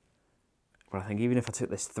 But I think even if I took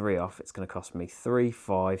this 3 off, it's going to cost me 3,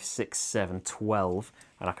 5, 6, 7, 12.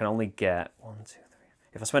 And I can only get 1, 2, 3.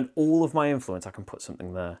 If I spend all of my influence, I can put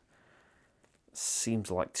something there. Seems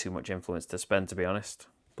like too much influence to spend, to be honest,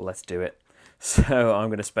 but let's do it. So I'm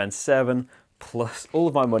going to spend 7 plus all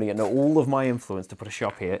of my money and all of my influence to put a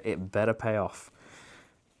shop here. It better pay off.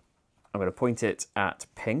 I'm going to point it at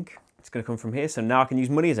pink. It's going to come from here, so now I can use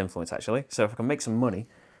money as influence, actually. So if I can make some money,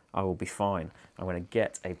 I will be fine. I'm going to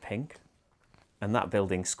get a pink, and that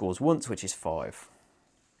building scores once, which is 5.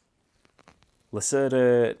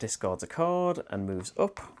 Lacerda discards a card and moves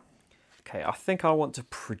up. Okay, I think I want to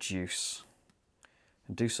produce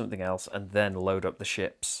and do something else and then load up the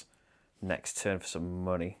ships next turn for some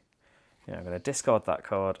money. Yeah, I'm going to discard that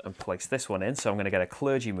card and place this one in. So I'm going to get a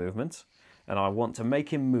clergy movement, and I want to make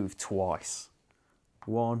him move twice.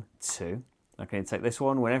 1, 2. I can take this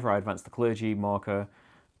one. Whenever I advance the clergy marker,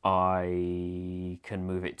 I can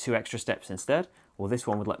move it 2 extra steps instead. Or this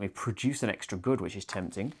one would let me produce an extra good, which is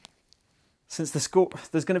tempting. Since there's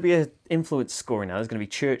going to be an influence scoring now, there's going to be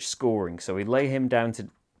church scoring. So we lay him down to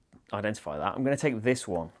identify that. I'm going to take this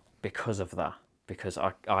one because of that. Because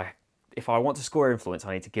if I want to score influence,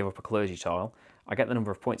 I need to give up a clergy tile. I get the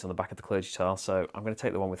number of points on the back of the clergy tile, so I'm going to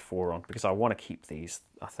take the one with 4 on because I want to keep these,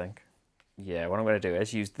 I think. Yeah, what I'm going to do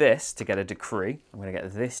is use this to get a decree. I'm going to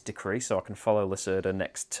get this decree so I can follow Lacerda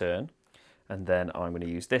next turn. And then I'm going to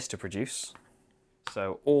use this to produce.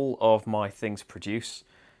 So all of my things produce.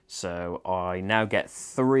 So I now get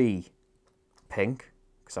 3 pink,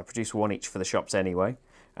 because I produce 1 each for the shops anyway,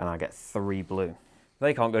 and I get 3 blue.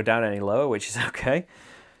 They can't go down any lower, which is okay.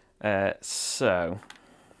 So,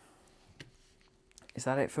 is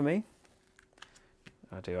that it for me?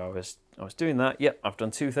 I was doing that. Yep, I've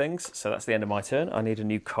done 2 things, so that's the end of my turn. I need a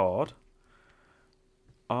new card.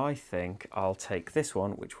 I think I'll take this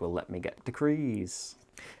one, which will let me get decrees.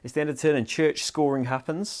 It's the end of the turn and church scoring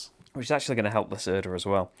happens, which is actually going to help Lacerda as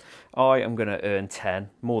well. I am going to earn 10,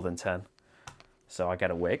 more than 10. So I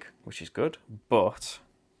get a wig, which is good, but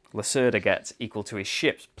Lacerda gets equal to his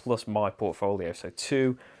ships plus my portfolio. So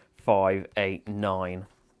 2, 5, 8, 9.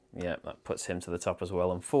 Yeah, that puts him to the top as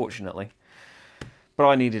well, unfortunately. But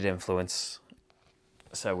I needed influence.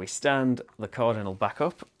 So we stand the Cardinal back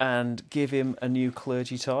up and give him a new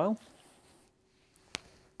clergy tile.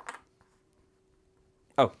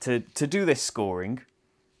 Oh, to do this scoring,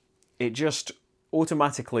 it just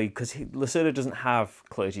automatically, because Lacerda doesn't have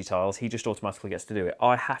clergy tiles, he just automatically gets to do it.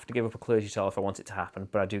 I have to give up a clergy tile if I want it to happen,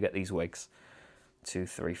 but I do get these wigs. 2,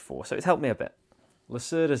 3, 4. So it's helped me a bit.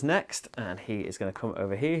 Lacerda's next, and he is going to come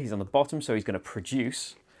over here. He's on the bottom, so he's going to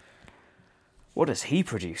produce. What does he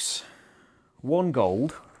produce? 1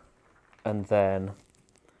 gold, and then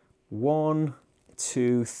 1,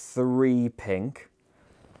 2, 3 pink.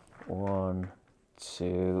 1,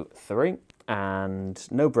 2, 3,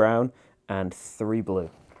 and no brown, and 3 blue,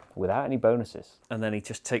 without any bonuses. And then he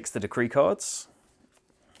just takes the decree cards.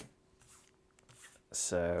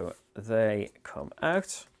 So they come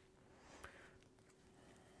out.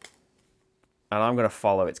 And I'm going to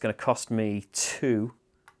follow. It's going to cost me 2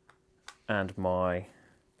 and my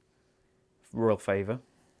royal favour.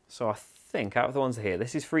 So I think out of the ones here,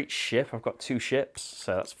 this is for each ship. I've got 2 ships,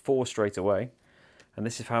 so that's 4 straight away. And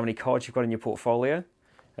this is for how many cards you've got in your portfolio.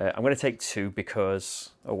 I'm going to take 2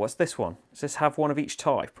 because... Oh, what's this one? Does this have 1 of each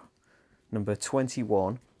type? Number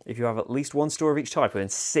 21. If you have at least 1 store of each type within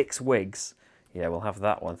 6 wigs. Yeah, we'll have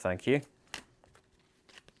that one, thank you.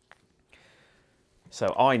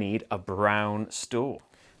 So I need a brown store.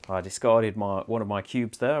 I discarded one of my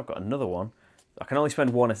cubes there. I've got another one. I can only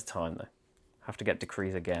spend 1 at a time though. Have to get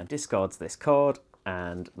decrees again. Discards this card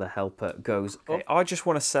and the helper goes up. I just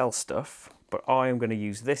want to sell stuff, but I am going to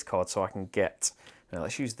use this card so I can get... Now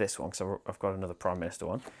let's use this one because I've got another Prime Minister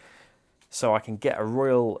one. So I can get a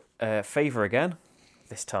royal favour again,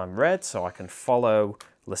 this time red, so I can follow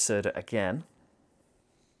Lacerda again.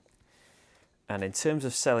 And in terms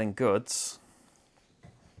of selling goods,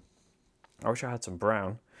 I wish I had some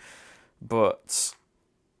brown, but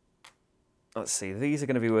let's see, these are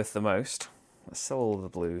going to be worth the most. Let's sell all of the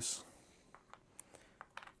blues.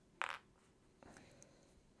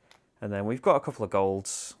 And then we've got a couple of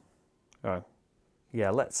golds. Oh, yeah,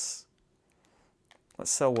 let's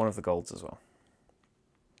sell one of the golds as well.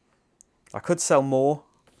 I could sell more.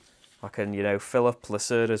 I can, you know, fill up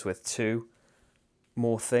Lacerda's with 2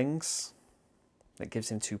 more things. That gives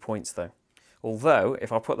him 2 points though. Although,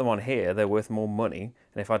 if I put them on here, they're worth more money.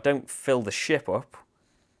 And if I don't fill the ship up,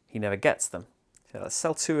 he never gets them. So let's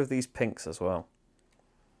sell 2 of these pinks as well.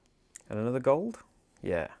 And another gold?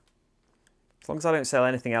 Yeah. As long as I don't sell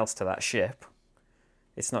anything else to that ship,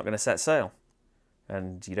 it's not going to set sail.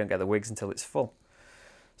 And you don't get the wigs until it's full.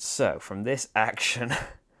 So, from this action,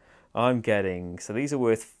 I'm getting... So these are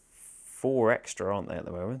worth 4 extra, aren't they, at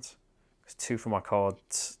the moment? It's 2 for my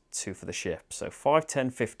cards, 2 for the ship. So 5, 10,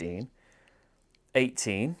 15,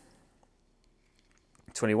 18,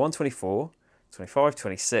 21, 24, 25,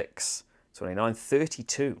 26, 29,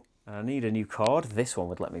 32. And I need a new card. This one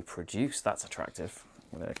would let me produce. That's attractive.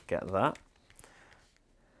 I'm going to get that.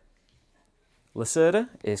 Lacerda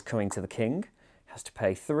is coming to the king. Has to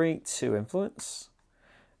pay 3 to influence.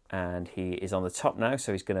 And he is on the top now,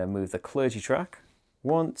 so he's going to move the clergy track.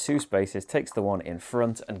 1, 2 spaces, takes the one in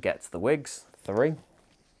front and gets the wigs. 3.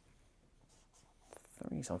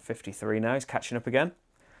 He's on 53 now, he's catching up again.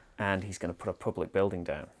 And he's going to put a public building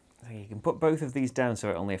down. I think he can put both of these down so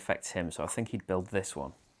it only affects him, so I think he'd build this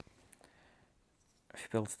one. If he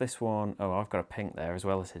builds this one... Oh, I've got a pink there as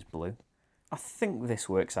well as his blue. I think this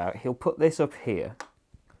works out. He'll put this up here.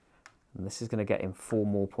 And this is going to get him 4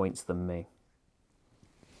 more points than me.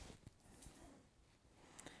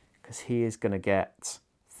 Because he is going to get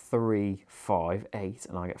 3, 5, 8,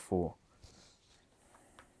 and I get 4.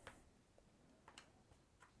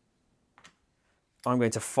 I'm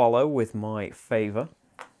going to follow with my favour.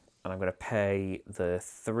 And I'm going to pay the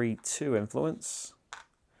 3 to influence.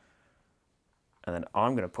 And then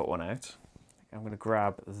I'm going to put one out. I'm going to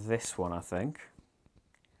grab this one, I think.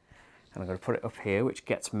 And I'm going to put it up here, which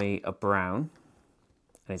gets me a brown.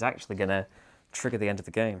 And it's actually going to trigger the end of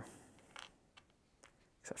the game.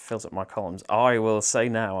 So it fills up my columns. I will say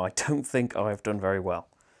now, I don't think I've done very well.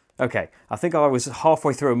 Okay, I think I was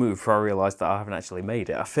halfway through a move before I realised that I haven't actually made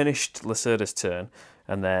it. I finished Lacerda's turn,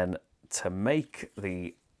 and then to make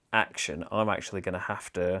the action, I'm actually going to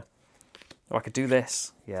have to... Oh, I could do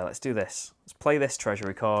this. Yeah, let's do this. Let's play this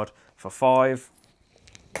treasury card for 5.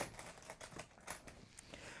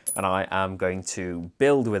 And I am going to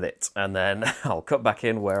build with it, and then I'll cut back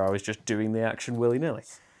in where I was just doing the action willy-nilly.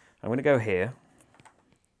 I'm going to go here,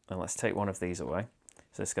 and let's take one of these away.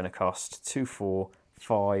 So it's going to cost 2, 4,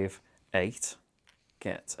 5, 8.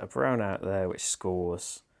 get a brown out there, which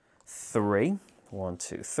scores 3. 1,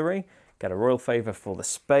 2, 3. Get a royal favour for the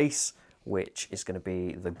space, which is going to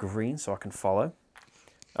be the green, so I can follow.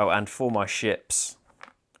 Oh, and for my ships,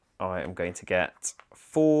 I am going to get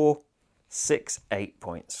 4, 6, 8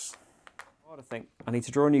 points. I think I need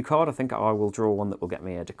to draw a new card. I think I will draw one that will get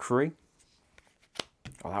me a decree.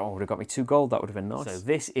 Oh, that one would have got me 2 gold. That would have been nice. So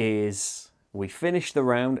this is... We finish the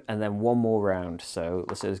round and then one more round. So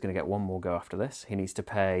Lyserda's going to get one more go after this. He needs to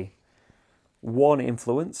pay 1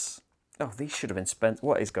 influence. Oh, these should have been spent.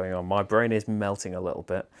 What is going on? My brain is melting a little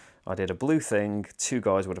bit. I did a blue thing. 2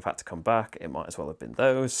 guys would have had to come back. It might as well have been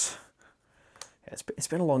those. Yeah, it's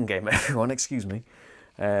been a long game, everyone. Excuse me.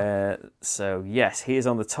 So, yes, he is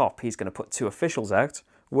on the top. He's going to put 2 officials out.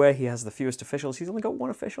 Where he has the fewest officials, he's only got 1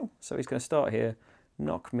 official. So he's going to start here,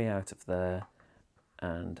 knock me out of there.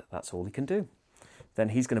 And that's all he can do. Then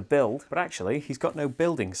he's going to build, but actually he's got no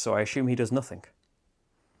buildings, so I assume he does nothing.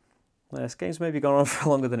 This game's maybe gone on for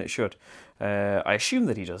longer than it should. I assume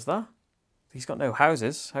that he does that. He's got no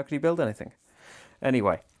houses. How could he build anything?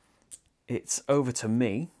 Anyway, it's over to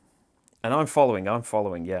me, and I'm following,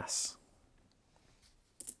 yes.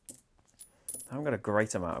 I haven't got a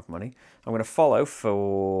great amount of money. I'm going to follow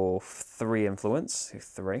for 3 influence,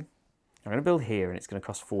 3. I'm going to build here, and it's going to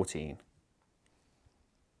cost 14.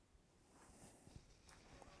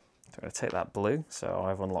 So I'm going to take that blue, so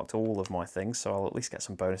I've unlocked all of my things, so I'll at least get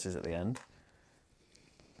some bonuses at the end.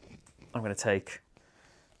 I'm going to take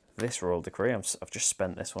this royal decree. I've just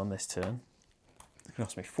spent this one this turn. It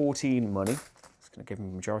cost me 14 money. It's going to give me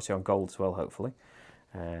a majority on gold as well, hopefully.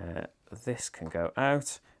 This can go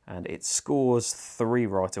out, and it scores 3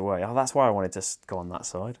 right away. Oh, that's why I wanted to go on that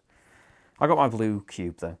side. I got my blue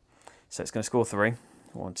cube, though. So it's going to score 3.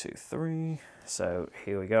 1, 2, 3. So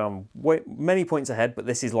here we go. I'm many points ahead, but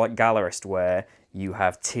this is like Gallerist, where you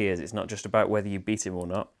have tiers. It's not just about whether you beat him or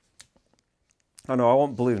not. Oh no, I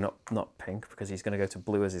want blue, not pink, because he's going to go to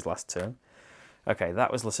blue as his last turn. Okay,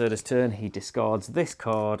 that was Lyserda's turn. He discards this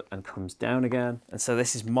card and comes down again. And so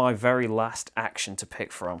this is my very last action to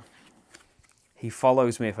pick from. He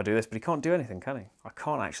follows me if I do this, but he can't do anything, can he? I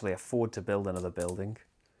can't actually afford to build another building,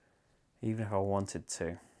 even if I wanted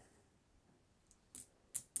to.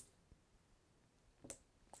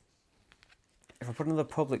 If I put another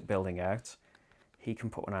public building out, he can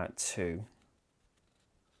put one out too.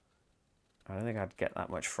 I don't think I'd get that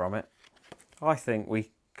much from it. I think we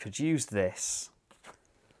could use this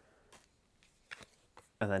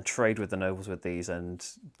and then trade with the nobles with these and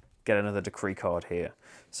get another decree card here.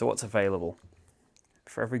 So what's available?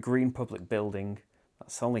 For every green public building,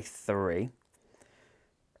 that's only 3.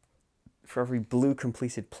 For every blue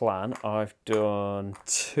completed plan, I've done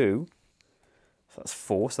 2. So that's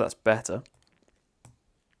 4, so that's better.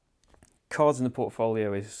 Cards in the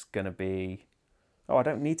portfolio is going to be... Oh, I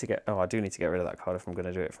don't need to get... Oh, I do need to get rid of that card if I'm going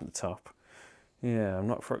to do it from the top. Yeah, I'm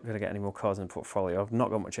not going to get any more cards in the portfolio. I've not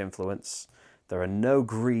got much influence. There are no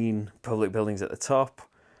green public buildings at the top.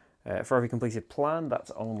 For every completed plan,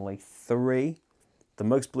 that's only 3. The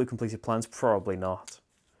most blue completed plans, probably not.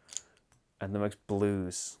 And the most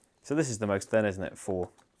blues. So this is the most then, isn't it? 4.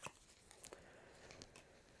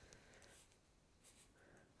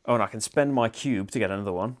 Oh, and I can spend my cube to get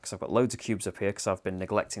another one, because I've got loads of cubes up here, because I've been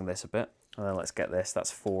neglecting this a bit. And then let's get this. That's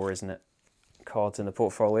 4, isn't it? Cards in the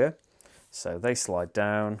portfolio. So they slide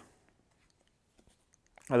down.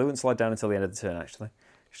 Oh, they wouldn't slide down until the end of the turn, actually.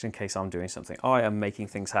 Just in case I'm doing something. I am making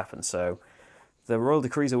things happen, so the royal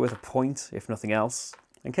decrees are worth a point, if nothing else.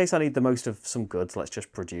 In case I need the most of some goods, let's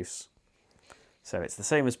just produce. So it's the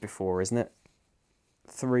same as before, isn't it?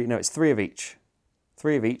 3, no, it's 3 of each.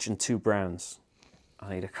 3 of each and 2 browns.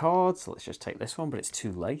 I need a card, so let's just take this one, but it's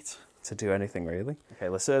too late to do anything, really. Okay,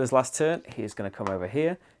 Lyserda's last turn. He is going to come over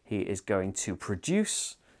here. He is going to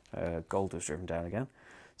produce. Gold was driven down again.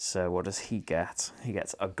 So what does he get? He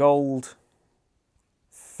gets a gold,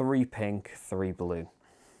 3 pink, 3 blue.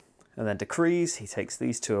 And then decrees, he takes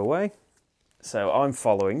these 2 away. So I'm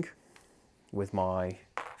following with my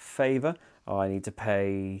favour. I need to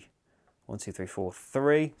pay 1, 2, 3, 4,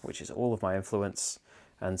 3, which is all of my influence.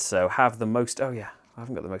 And so have the most... Oh yeah, I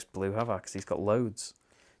haven't got the most blue, have I? Because he's got loads.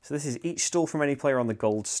 So this is each stall from any player on the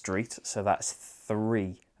gold street. So that's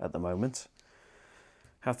 3 at the moment.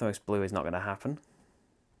 Have the most blue is not going to happen.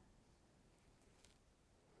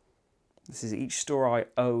 This is each store I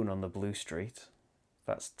own on the blue street.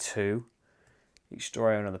 That's 2. Each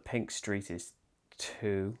store I own on the pink street is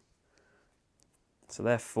 2. So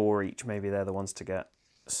they're 4 each. Maybe they're the ones to get.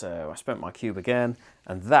 So I spent my cube again,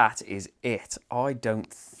 and that is it. I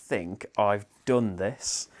don't think I've done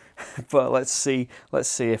this, but let's see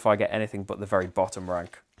if I get anything but the very bottom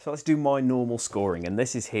rank. So let's do my normal scoring, and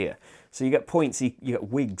this is here. So you get points, you get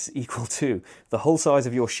wigs equal to the whole size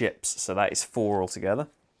of your ships, so that is 4 altogether.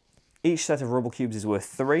 Each set of rubble cubes is worth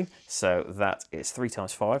 3, so that is 3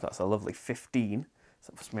 times 5, that's a lovely 15.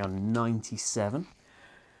 So that puts me on 97.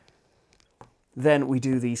 Then we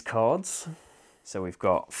do these cards. So we've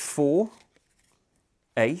got 4,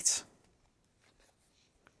 8,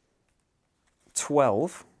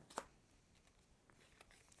 12,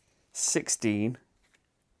 16.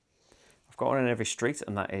 I've got one in every street,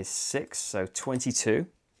 and that is 6, so 22.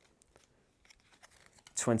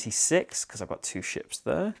 26, because I've got 2 ships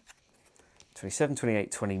there. 27,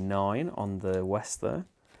 28, 29 on the west there.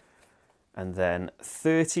 And then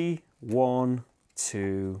 30, 1,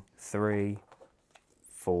 2, 3,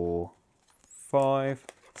 4, 5,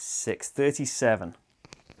 6, 37.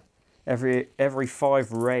 Every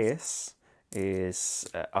 5 Reyes is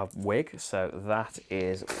a wig, so that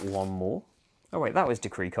is 1 more. Oh wait, that was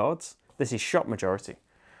decree cards. This is shop majority.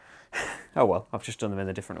 Oh well, I've just done them in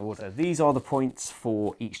a different order. These are the points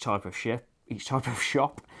for each type of ship, each type of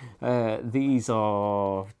shop. These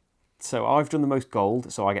are... So I've done the most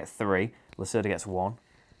gold, so I get 3. Lacerda gets 1.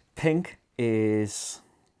 Pink is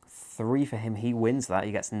 3 for him. He wins that.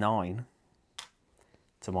 He gets 9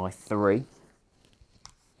 to my 3.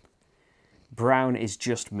 Brown is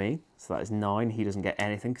just me, so that is 9. He doesn't get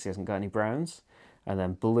anything because he hasn't got any browns. And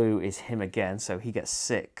then blue is him again, so he gets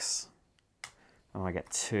 6. And I get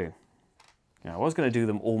 2. Now, I was going to do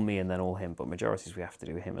them all me and then all him, but majorities we have to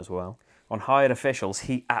do him as well. On hired officials,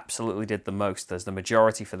 he absolutely did the most. There's the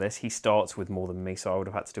majority for this. He starts with more than me, so I would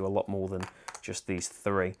have had to do a lot more than just these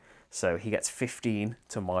 3. So he gets 15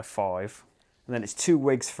 to my 5. And then it's 2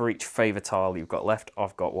 wigs for each favour tile you've got left.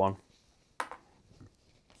 I've got 1.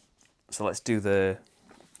 So let's do the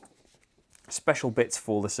special bits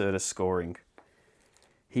for Lacerda's scoring.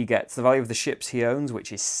 He gets the value of the ships he owns,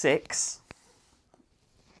 which is 6.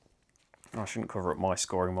 I shouldn't cover up my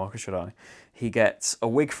scoring marker, should I? He gets a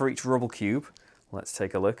wig for each rubble cube. Let's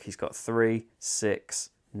take a look. He's got 3, 6,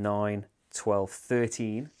 9, 12,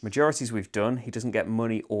 13. Majorities we've done. He doesn't get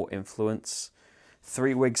money or influence.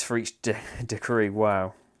 3 wigs for each decree.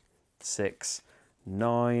 Wow. 6,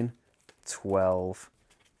 9, 12,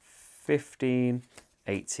 15,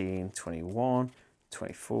 18, 21,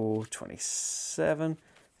 24, 27,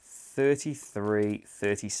 33,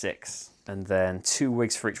 36. And then 2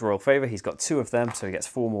 wigs for each royal favour. He's got 2 of them, so he gets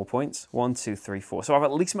 4 more points. 1, 2, 3, 4. So I've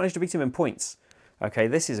at least managed to beat him in points. Okay,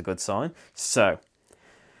 this is a good sign. So,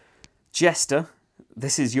 Jester,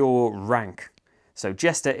 this is your rank. So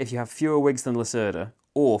Jester, if you have fewer wigs than Lacerda,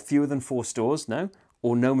 or fewer than 4 stores, no,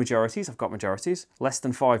 or no majorities, I've got majorities, less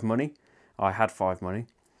than 5 money, I had 5 money,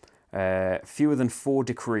 fewer than 4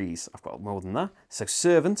 decrees, I've got more than that. So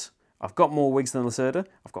Servant, I've got more wigs than Lacerda,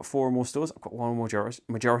 I've got 4 or more stores, I've got 1 or more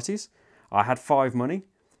majorities, I had 5 money,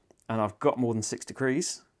 and I've got more than 6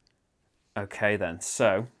 decrees. Okay then,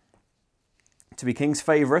 so, to be King's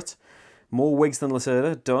favourite, more wigs than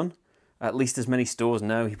Lacerda, done. At least as many stores,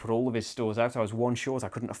 no, he put all of his stores out. I was 1 short, I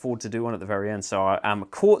couldn't afford to do one at the very end, so I am a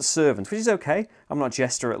court servant, which is okay. I'm not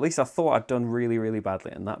Jester, at least. I thought I'd done really, really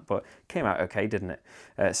badly in that, but came out okay, didn't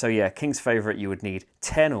it? So yeah, King's favourite, you would need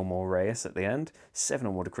 10 or more Reyes at the end, 7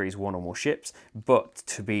 or more decrees, 1 or more ships, but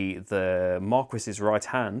to be the Marquis's right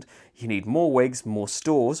hand, you need more wigs, more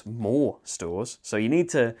stores, so you need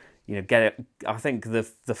to, you know, get it. I think the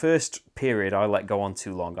first period I let go on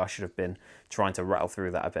too long. I should have been trying to rattle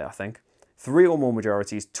through that a bit, I think. 3 or more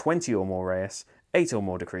majorities, 20 or more Reyes, 8 or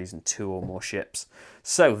more decrees, and 2 or more ships.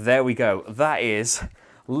 So there we go. That is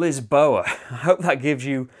Lisboa. I hope that gives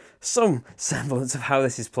you some semblance of how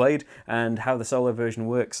this is played and how the solo version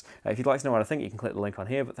works. If you'd like to know what I think, you can click the link on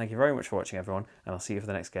here. But thank you very much for watching, everyone, and I'll see you for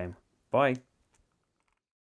the next game. Bye.